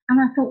 And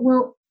I thought,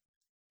 well,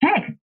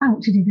 heck, I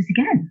ought to do this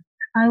again.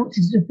 I ought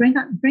to sort of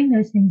bring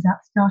those things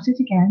up, start it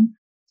again,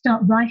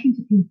 start writing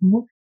to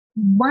people.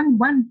 One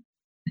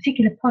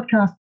particular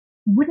podcast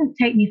wouldn't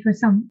take me for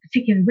some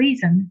particular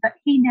reason, but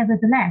he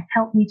nevertheless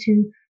helped me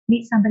to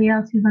meet somebody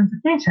else who runs a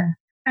theatre.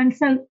 And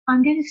so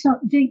I'm going to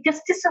start doing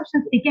just to sort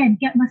of, again,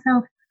 get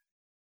myself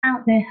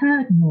out there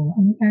heard more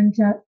and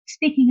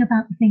speaking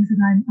about the things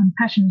that I'm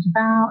passionate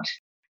about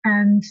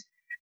and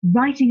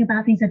writing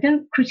about things. I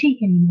don't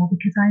critique anymore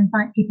because I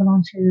invite people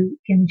onto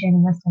Fiona-Jane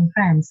and Weston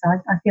Friends. So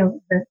I feel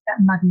that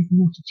muddies the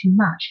water too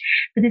much.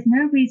 But there's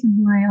no reason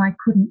why I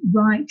couldn't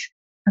write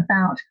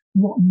about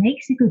what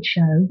makes a good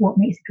show, what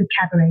makes a good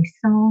cabaret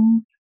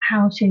song,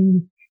 how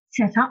to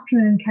set up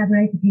your own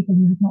cabaret for people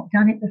who have not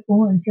done it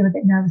before and feel a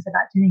bit nervous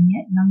about doing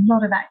it. And a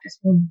lot of actors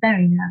feel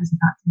very nervous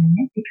about doing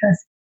it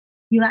because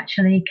you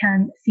actually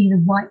can see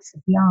the whites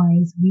of the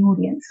eyes of the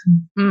audience.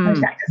 And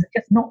most actors are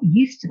just not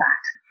used to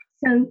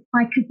that. So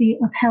I could be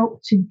of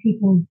help to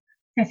people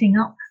setting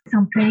up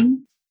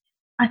something.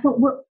 I thought,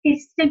 well,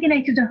 it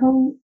stimulated a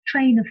whole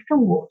train of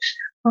thought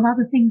of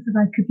other things that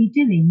I could be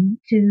doing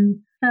to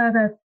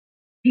further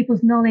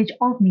people's knowledge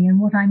of me and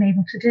what I'm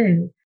able to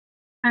do.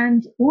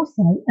 And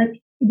also,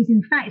 it was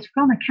in fact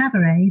from a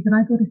cabaret that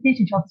I got a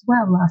theatre job as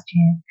well last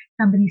year.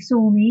 Somebody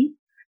saw me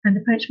and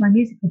approached my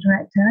musical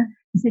director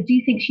and said, do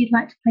you think she'd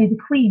like to play the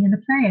Queen in a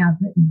play I've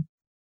written?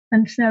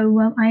 And so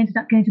I ended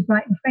up going to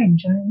Brighton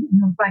Fringe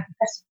on Brighton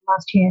Festival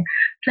last year,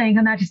 playing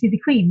Her Majesty the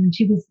Queen, and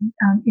she was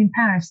in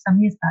Paris some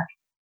years back.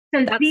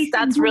 So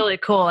that's really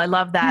cool. I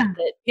love that.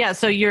 Yeah.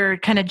 So you're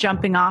kind of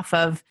jumping off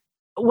of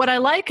what I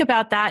like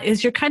about that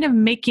is you're kind of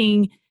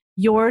making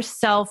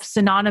yourself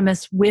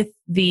synonymous with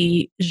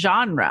the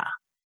genre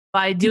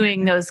by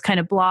doing those kind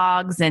of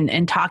blogs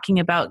and talking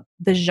about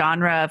the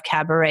genre of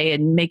cabaret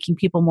and making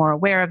people more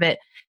aware of it.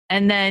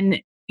 And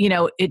then,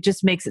 it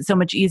just makes it so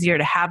much easier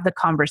to have the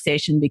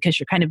conversation because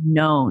you're kind of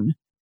known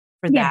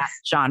for that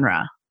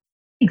genre.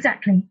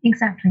 Exactly.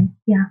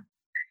 Yeah.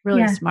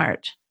 Really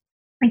smart.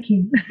 Thank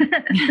you.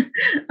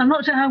 I'm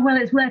not sure how well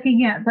it's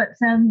working yet, but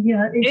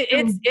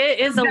it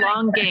is a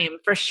long game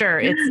for sure.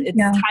 It's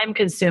time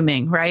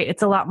consuming, right?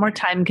 It's a lot more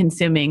time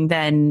consuming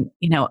than,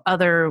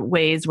 other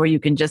ways where you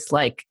can just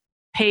like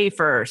pay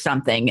for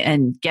something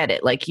and get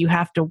it. Like you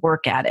have to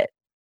work at it.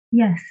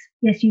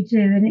 Yes, you do.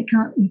 And you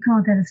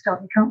can't ever stop.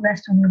 You can't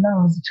rest on your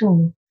laurels at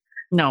all.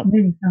 No. You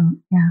really can't.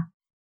 Yeah.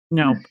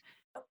 No.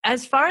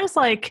 As far as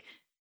like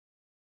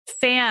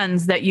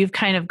fans that you've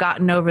kind of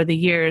gotten over the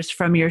years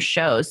from your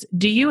shows,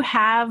 do you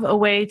have a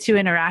way to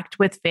interact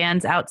with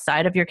fans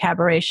outside of your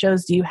cabaret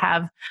shows? Do you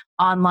have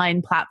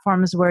online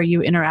platforms where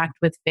you interact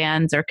with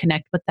fans or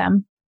connect with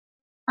them?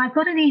 I've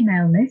got an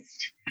email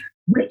list,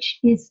 which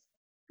is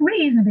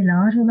reasonably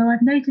large, although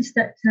I've noticed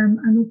that an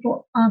awful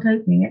lot aren't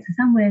opening it. So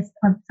somewhere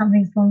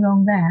something's gone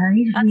wrong there.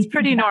 That's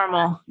pretty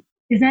normal.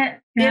 Is it?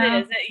 Yeah.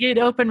 It is.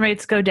 Your open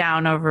rates go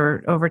down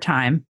over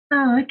time.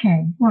 Oh,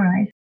 okay. All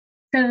right.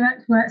 So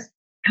that's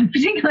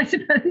comforting, I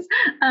suppose.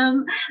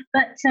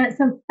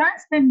 So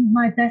that's been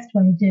my best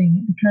way of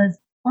doing it because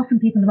often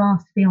people have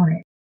asked to be on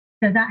it.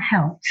 So that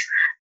helps.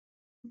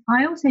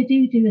 I also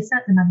do a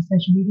certain amount of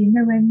social media,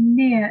 nowhere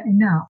near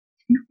enough.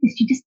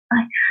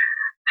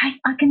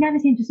 I can never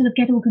seem to sort of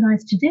get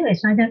organised to do it.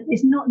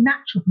 It's not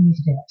natural for me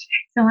to do it.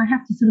 So I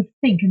have to sort of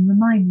think and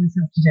remind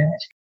myself to do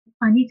it.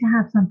 I need to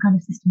have some kind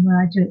of system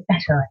where I do it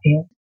better, I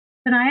feel.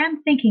 But I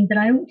am thinking that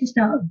I ought to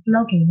start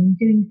blogging and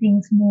doing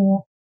things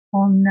more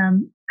on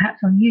perhaps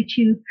on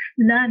YouTube,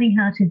 learning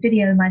how to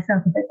video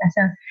myself a bit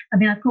better. I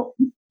mean, I've got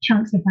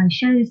chunks of my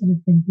shows that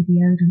have been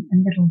videoed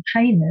and little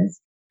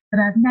trailers, but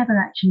I've never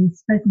actually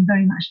spoken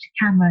very much to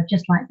camera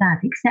just like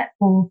that, except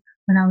for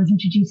when I was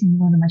introducing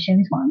one of my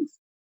shows once.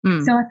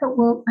 So I thought,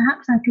 well,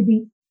 perhaps I could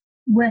be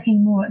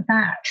working more at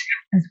that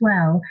as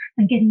well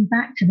and getting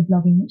back to the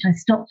blogging, which I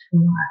stopped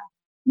for a while.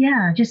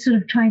 Yeah, just sort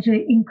of trying to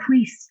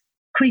increase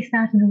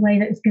that in a way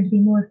that is going to be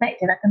more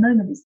effective. At the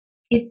moment,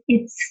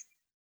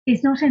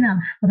 it's not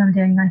enough what I'm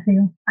doing, I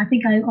feel. I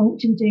think I ought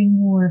to be doing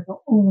more of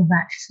all of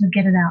that to sort of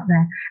get it out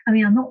there. I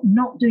mean, I'm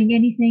not doing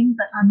anything,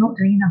 but I'm not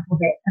doing enough of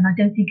it. And I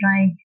don't think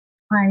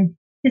I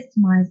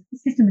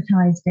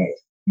systematized it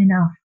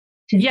enough.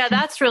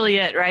 That's really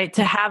it, right?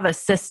 To have a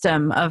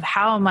system of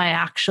how am I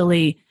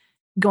actually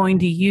going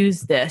to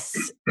use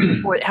this?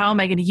 How am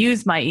I going to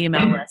use my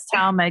email list?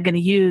 How am I going to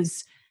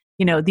use,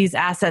 these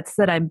assets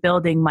that I'm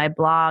building, my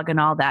blog and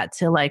all that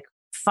to like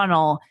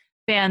funnel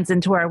fans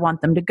into where I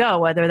want them to go,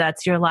 whether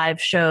that's your live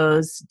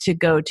shows, to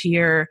go to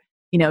your,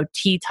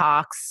 tea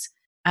talks,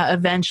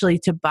 eventually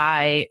to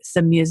buy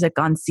some music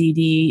on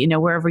CD,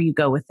 wherever you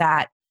go with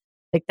that.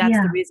 Like that's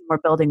the reason we're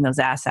building those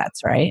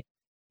assets, right?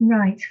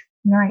 Right.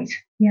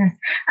 Yes.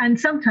 And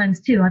sometimes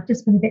too, I've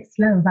just been a bit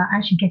slow about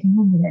actually getting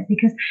on with it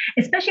because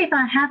especially if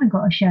I haven't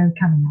got a show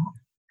coming up,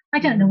 I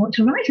don't know what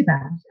to write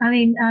about. I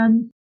mean,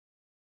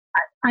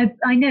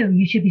 I know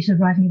you should be sort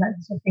of writing about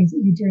the sort of things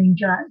that you're doing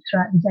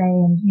throughout the day.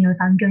 And, if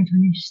I'm going to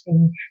an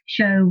interesting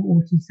show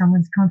or to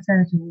someone's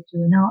concert or to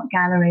an art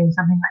gallery or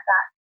something like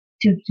that,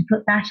 to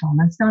put that on,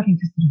 I'm starting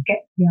to sort of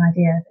get the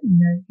idea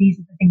that, these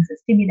are the things that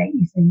stimulate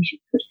you, so you should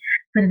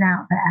put it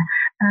out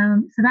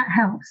there. So that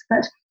helps.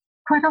 But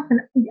quite often,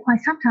 I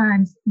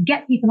sometimes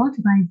get people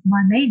onto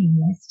my mailing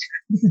list.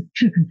 This is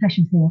true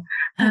confessions here.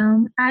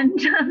 And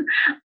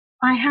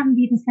I haven't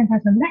even sent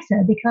out a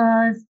letter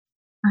because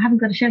I haven't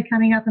got a show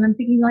coming up and I'm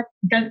thinking, I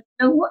don't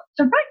know what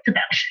to write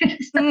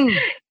about.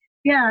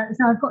 Yeah,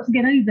 so I've got to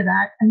get over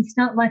that and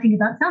start writing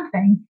about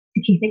something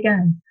to keep it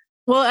going.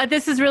 Well,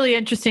 this is really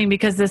interesting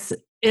because this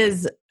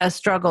is a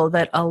struggle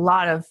that a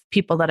lot of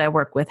people that I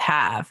work with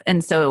have.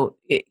 And so,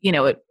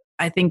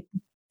 I think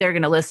they're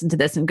going to listen to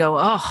this and go,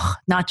 oh,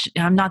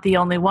 I'm not the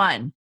only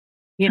one,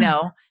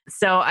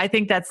 So I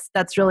think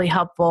that's really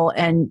helpful.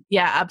 And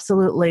yeah,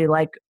 absolutely.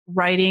 Like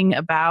writing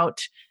about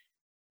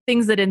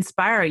things that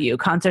inspire you,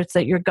 concerts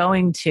that you're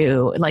going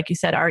to, like you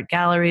said, art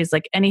galleries,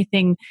 like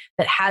anything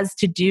that has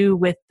to do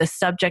with the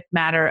subject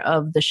matter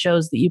of the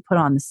shows that you put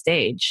on the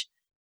stage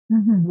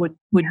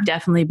would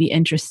definitely be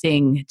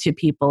interesting to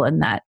people in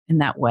that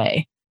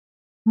way.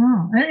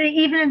 Oh,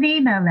 even an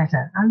email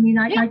letter. I mean,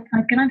 I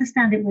can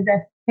understand it with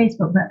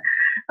Facebook, but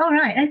all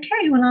right,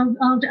 okay. Well,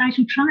 I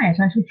shall try it.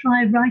 I shall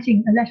try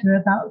writing a letter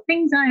about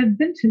things I have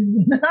been to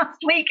in the last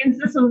week and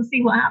sort of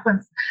see what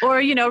happens.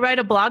 Or write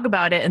a blog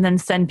about it and then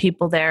send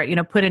people there.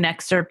 Put an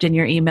excerpt in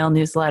your email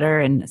newsletter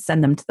and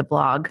send them to the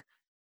blog.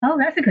 Oh,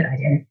 that's a good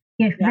idea.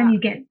 Yes, yeah. Then you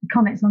get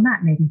comments on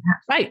that, maybe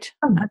perhaps. Right.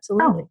 Oh,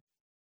 absolutely. Oh,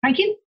 thank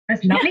you.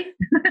 That's lovely.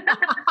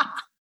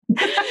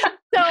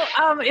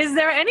 So, is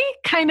there any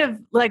kind of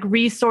like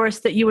resource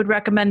that you would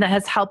recommend that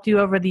has helped you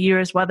over the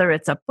years, whether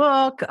it's a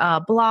book,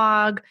 a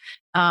blog,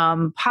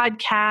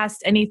 podcast,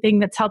 anything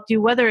that's helped you,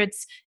 whether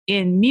it's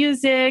in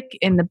music,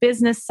 in the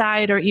business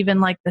side, or even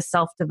like the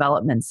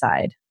self-development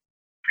side?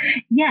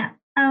 Yeah,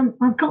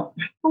 I've got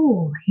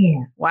 4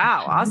 here.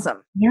 Wow,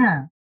 awesome.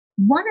 Yeah.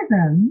 One of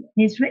them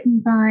is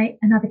written by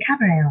another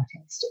cabaret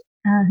artist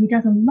who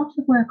does a lot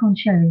of work on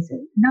shows.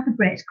 Another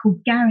Brit called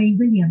Gary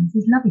Williams,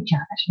 he's a lovely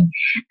chap actually.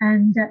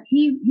 And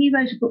he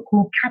wrote a book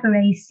called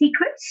Cabaret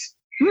Secrets.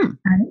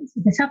 And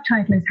the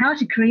subtitle is How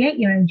to Create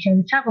Your Own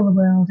Show, Travel the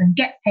World and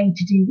Get Paid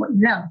to Do What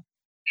You Love.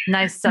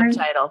 Nice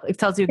subtitle. It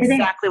tells you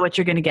exactly what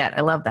you're going to get.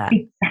 I love that.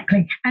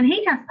 Exactly. And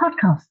he does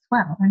podcasts as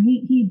well. And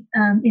he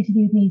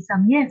interviewed me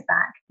some years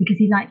back because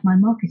he liked my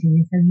marketing.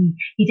 And so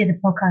he did a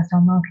podcast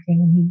on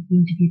marketing and he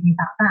interviewed me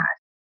about that.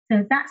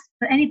 So that's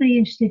for anybody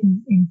interested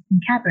in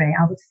cabaret,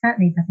 I would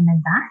certainly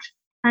recommend that.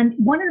 And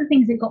one of the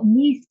things that got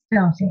me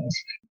started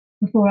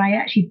before I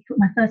actually put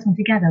my first one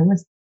together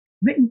was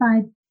written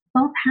by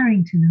Bob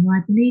Harrington, who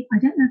I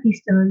don't know if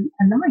he's still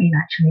alive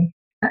actually.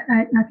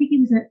 I think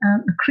he was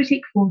a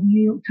critic for the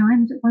New York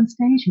Times at one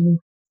stage, or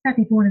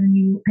certainly for one of the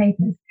New York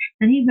papers.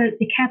 And he wrote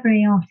the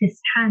Cabaret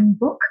Artist's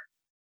Handbook,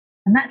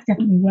 and that's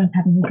definitely worth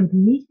having a good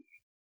read.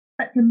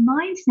 But the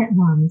mindset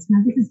ones,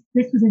 now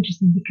this was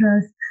interesting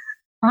because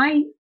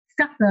I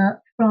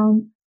suffer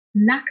from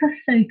lack of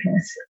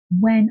focus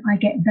when I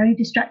get very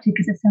distracted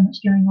because there's so much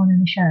going on in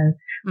the show.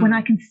 When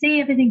I can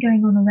see everything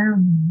going on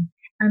around me,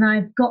 and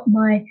I've got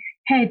my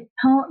head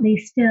partly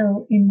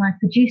still in my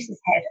producer's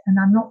head, and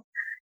I'm not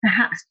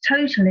perhaps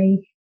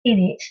totally in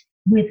it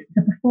with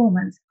the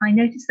performance, I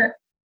notice that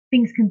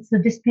things can sort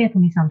of disappear for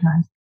me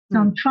sometimes. So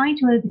I'm trying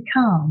to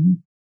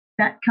overcome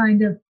that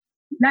kind of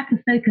lack of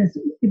focus,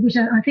 which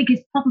I think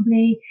is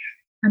probably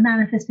a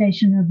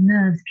manifestation of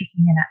nerves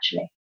kicking in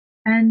actually.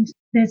 And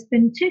there's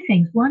been 2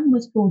 things. One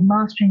was called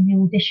Mastering the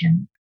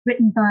Audition,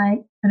 written by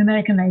an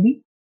American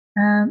lady.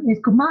 It's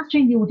called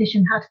Mastering the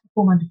Audition, How to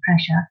Perform Under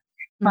Pressure,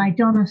 by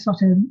Donna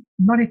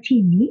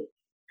Soto-Moratini.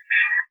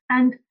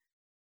 And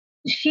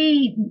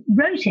she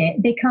wrote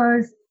it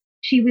because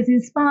she was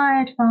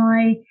inspired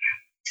by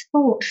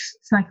sports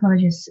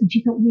psychologists, and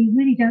she thought we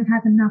really don't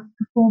have enough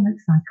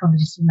performance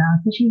psychologists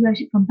around. So she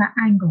wrote it from that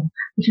angle,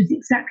 which was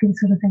exactly the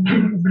sort of thing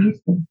that was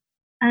useful.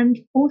 And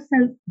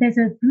also, there's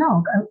a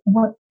blog.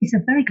 It's a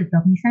very good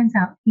blog, and he sends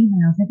out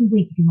emails every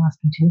week if you ask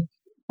him to,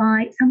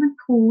 by someone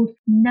called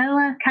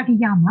Noah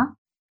Kageyama,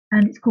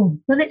 and it's called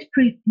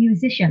Bulletproof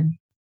Musician.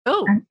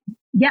 Oh,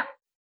 yeah.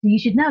 So you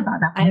should know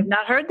about that one. I have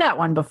not heard that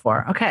one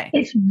before. Okay.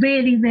 It's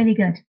really, really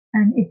good.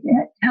 And it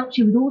helps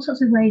you with all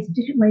sorts of ways,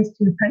 different ways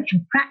to approach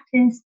your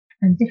practice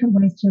and different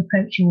ways to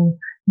approach your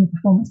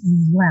performances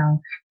as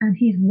well. And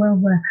he's well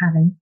worth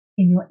having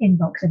in your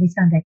inbox every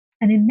Sunday.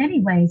 And in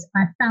many ways,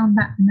 I found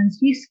that the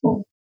most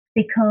useful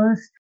because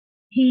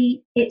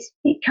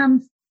it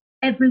comes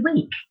every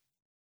week.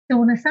 So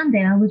on a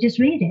Sunday, I would just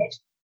read it.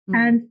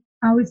 And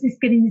I was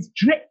just getting this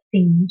drip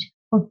feed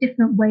of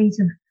different ways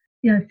of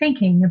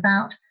thinking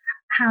about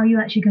how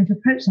you're actually going to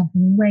approach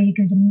something and where you're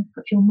going to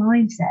put your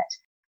mindset.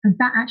 And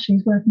that actually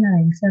is worth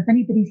knowing. So if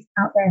anybody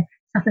out there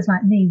suffers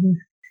like me with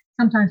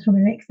sometimes from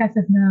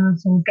excessive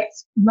nerves or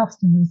gets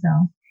lost in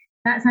themselves,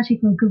 that's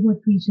actually a good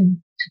word for you to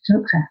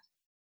look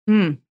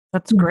at.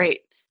 That's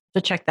great.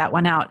 to check that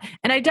one out.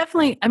 And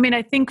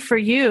I think for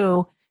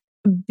you,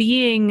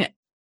 being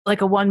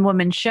like a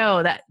one-woman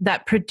show,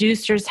 that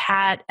producer's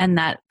hat and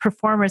that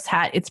performer's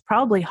hat, it's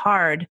probably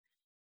hard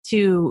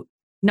to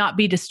not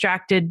be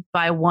distracted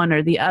by one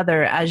or the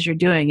other as you're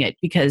doing it,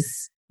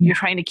 because you're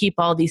trying to keep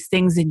all these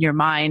things in your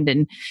mind.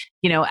 And,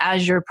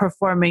 as you're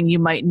performing, you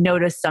might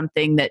notice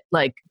something that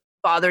like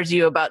bothers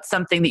you about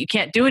something that you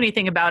can't do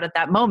anything about at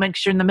that moment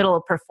because you're in the middle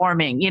of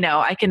performing.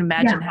 I can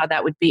imagine how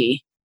that would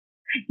be.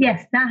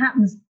 Yes, that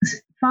happens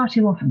far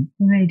too often.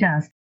 It really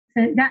does.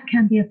 So that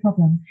can be a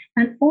problem.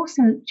 And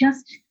also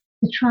just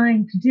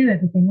trying to do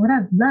everything. What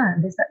I've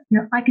learned is that,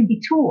 I can be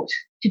taught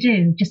to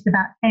do just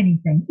about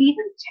anything,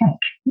 even tech,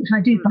 which I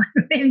do find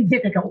really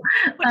difficult.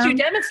 Which you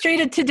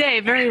demonstrated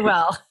today very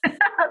well.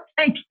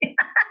 Thank you.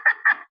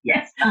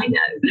 Yes, I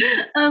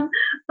know.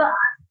 But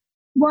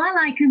while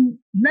I can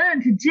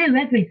learn to do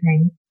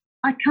everything,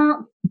 I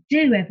can't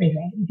do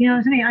everything. You know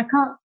what I mean? I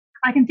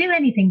can do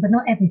anything, but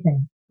not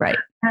everything. Right.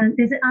 And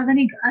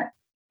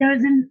there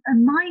is a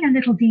minor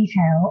little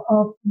detail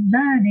of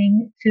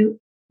learning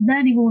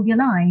all of your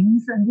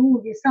lines and all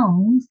of your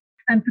songs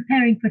and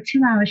preparing for a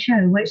 2-hour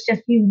show where it's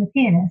just you and the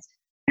pianist.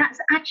 That's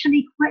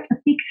actually quite a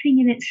big thing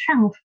in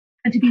itself.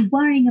 And to be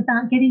worrying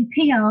about getting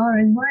PR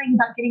and worrying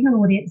about getting an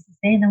audience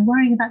in and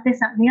worrying about this,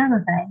 that, and the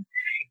other thing,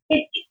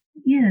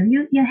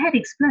 your head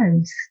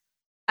explodes.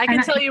 I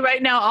can tell you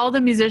right now, all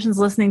the musicians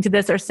listening to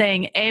this are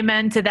saying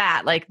amen to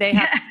that. Like they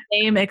have the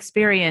same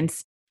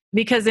experience.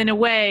 Because in a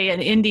way,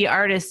 an indie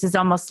artist is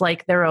almost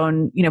like their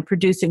own,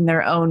 producing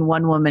their own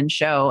one-woman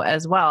show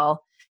as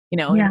well, in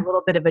a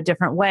little bit of a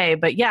different way.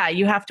 But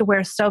you have to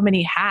wear so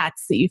many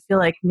hats that you feel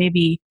like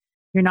maybe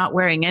you're not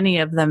wearing any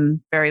of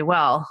them very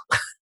well.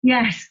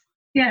 Yes.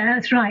 Yeah,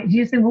 that's right.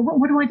 You say, well,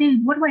 what do I do?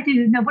 What do I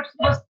do? No, what's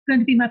going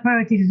to be my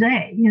priority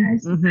today?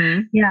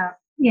 Mm-hmm. Yeah.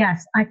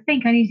 Yes. I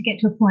think I need to get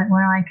to a point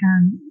where I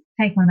can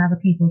take on other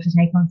people to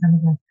take on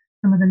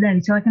some of the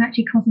load so I can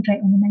actually concentrate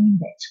on the main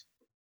bit.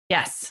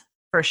 Yes.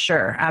 For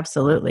sure.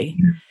 Absolutely.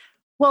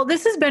 Well,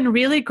 this has been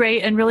really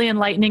great and really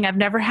enlightening. I've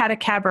never had a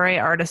cabaret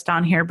artist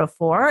on here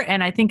before,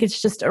 and I think it's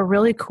just a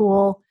really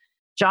cool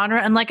genre.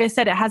 And like I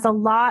said, it has a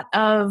lot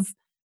of,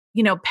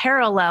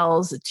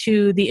 parallels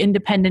to the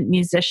independent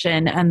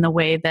musician and the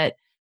way that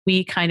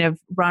we kind of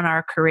run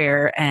our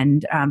career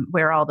and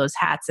wear all those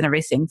hats and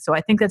everything. So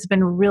I think that's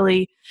been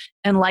really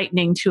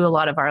enlightening to a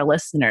lot of our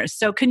listeners.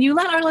 So can you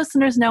let our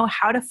listeners know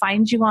how to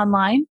find you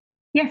online?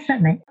 Yes,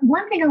 certainly.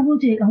 One thing I will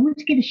do, I want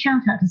to give a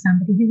shout out to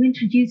somebody who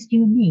introduced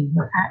you and me.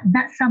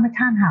 That's Summer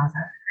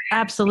Tannhauser.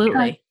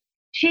 Absolutely.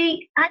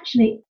 She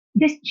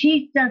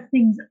does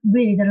things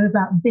really that are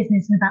about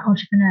business and about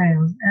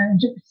entrepreneurial.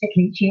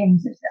 Particularly, she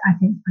aims at, I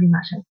think, pretty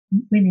much at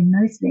women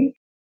mostly.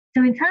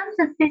 So in terms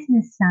of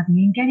business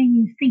savvy and getting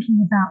you thinking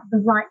about the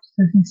right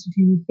sort of things to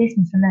do with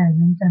business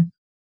alone and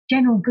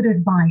general good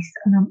advice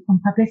on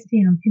publicity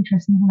and on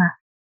Pinterest and all that,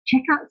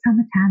 check out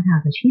Summer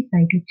Tannhauser. She's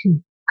very good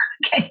too.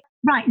 Okay.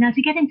 Right, now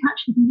to get in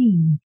touch with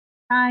me,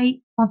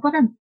 I've got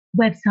a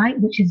website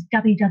which is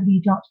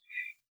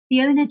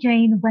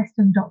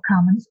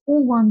www.FionaJaneWeston.com, and it's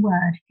all one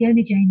word,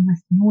 Fiona Jane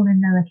Weston, all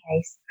in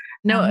lowercase.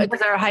 No, is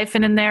there a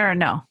hyphen in there or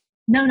no?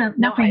 No,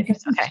 nothing,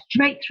 just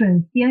straight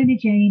through. Fiona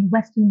Jane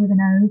Weston with an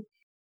O,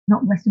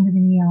 not Weston with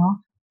an ER.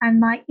 And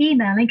my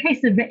email, in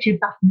case the wretched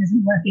button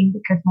isn't working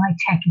because my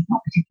tech is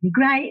not particularly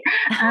great,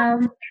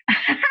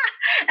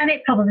 and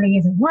it probably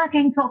isn't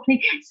working properly.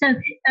 So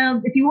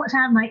if you want to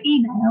have my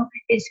email,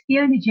 it's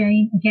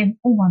Fiona-Jane, again,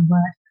 all one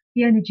word,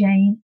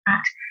 Fiona-Jane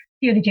at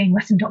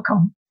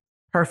FionaJaneWeston.com.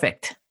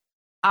 Perfect.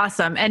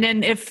 Awesome. And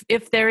then if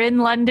they're in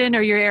London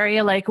or your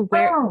area, like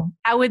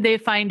how would they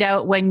find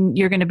out when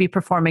you're going to be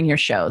performing your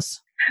shows?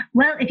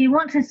 Well, if you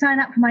want to sign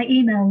up for my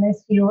email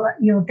list,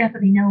 you'll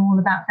definitely know all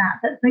about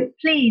that. But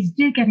please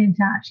do get in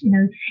touch.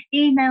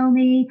 Email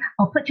me.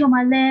 I'll put you on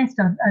my list.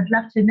 I'd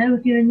love to know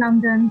if you're in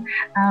London.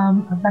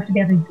 I'd love to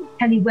be able to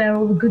tell you where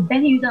all the good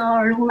venues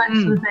are and all that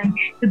sort of thing.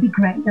 It'd be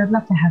great. I'd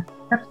love to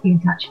be in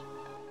touch.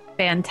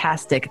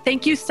 Fantastic.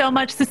 Thank you so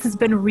much. This has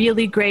been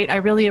really great. I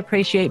really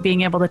appreciate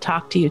being able to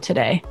talk to you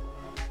today.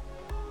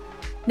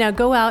 Now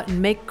go out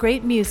and make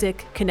great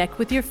music, connect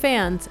with your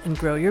fans, and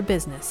grow your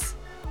business.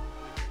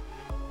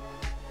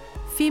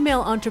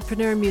 Female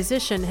Entrepreneur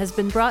Musician has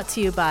been brought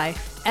to you by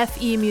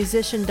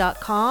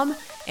FEmusician.com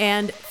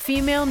and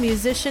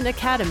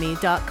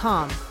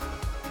FemaleMusicianAcademy.com.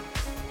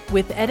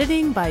 With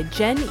editing by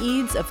Jen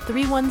Eads of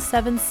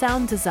 317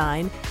 Sound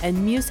Design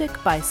and music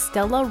by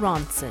Stella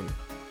Ronson.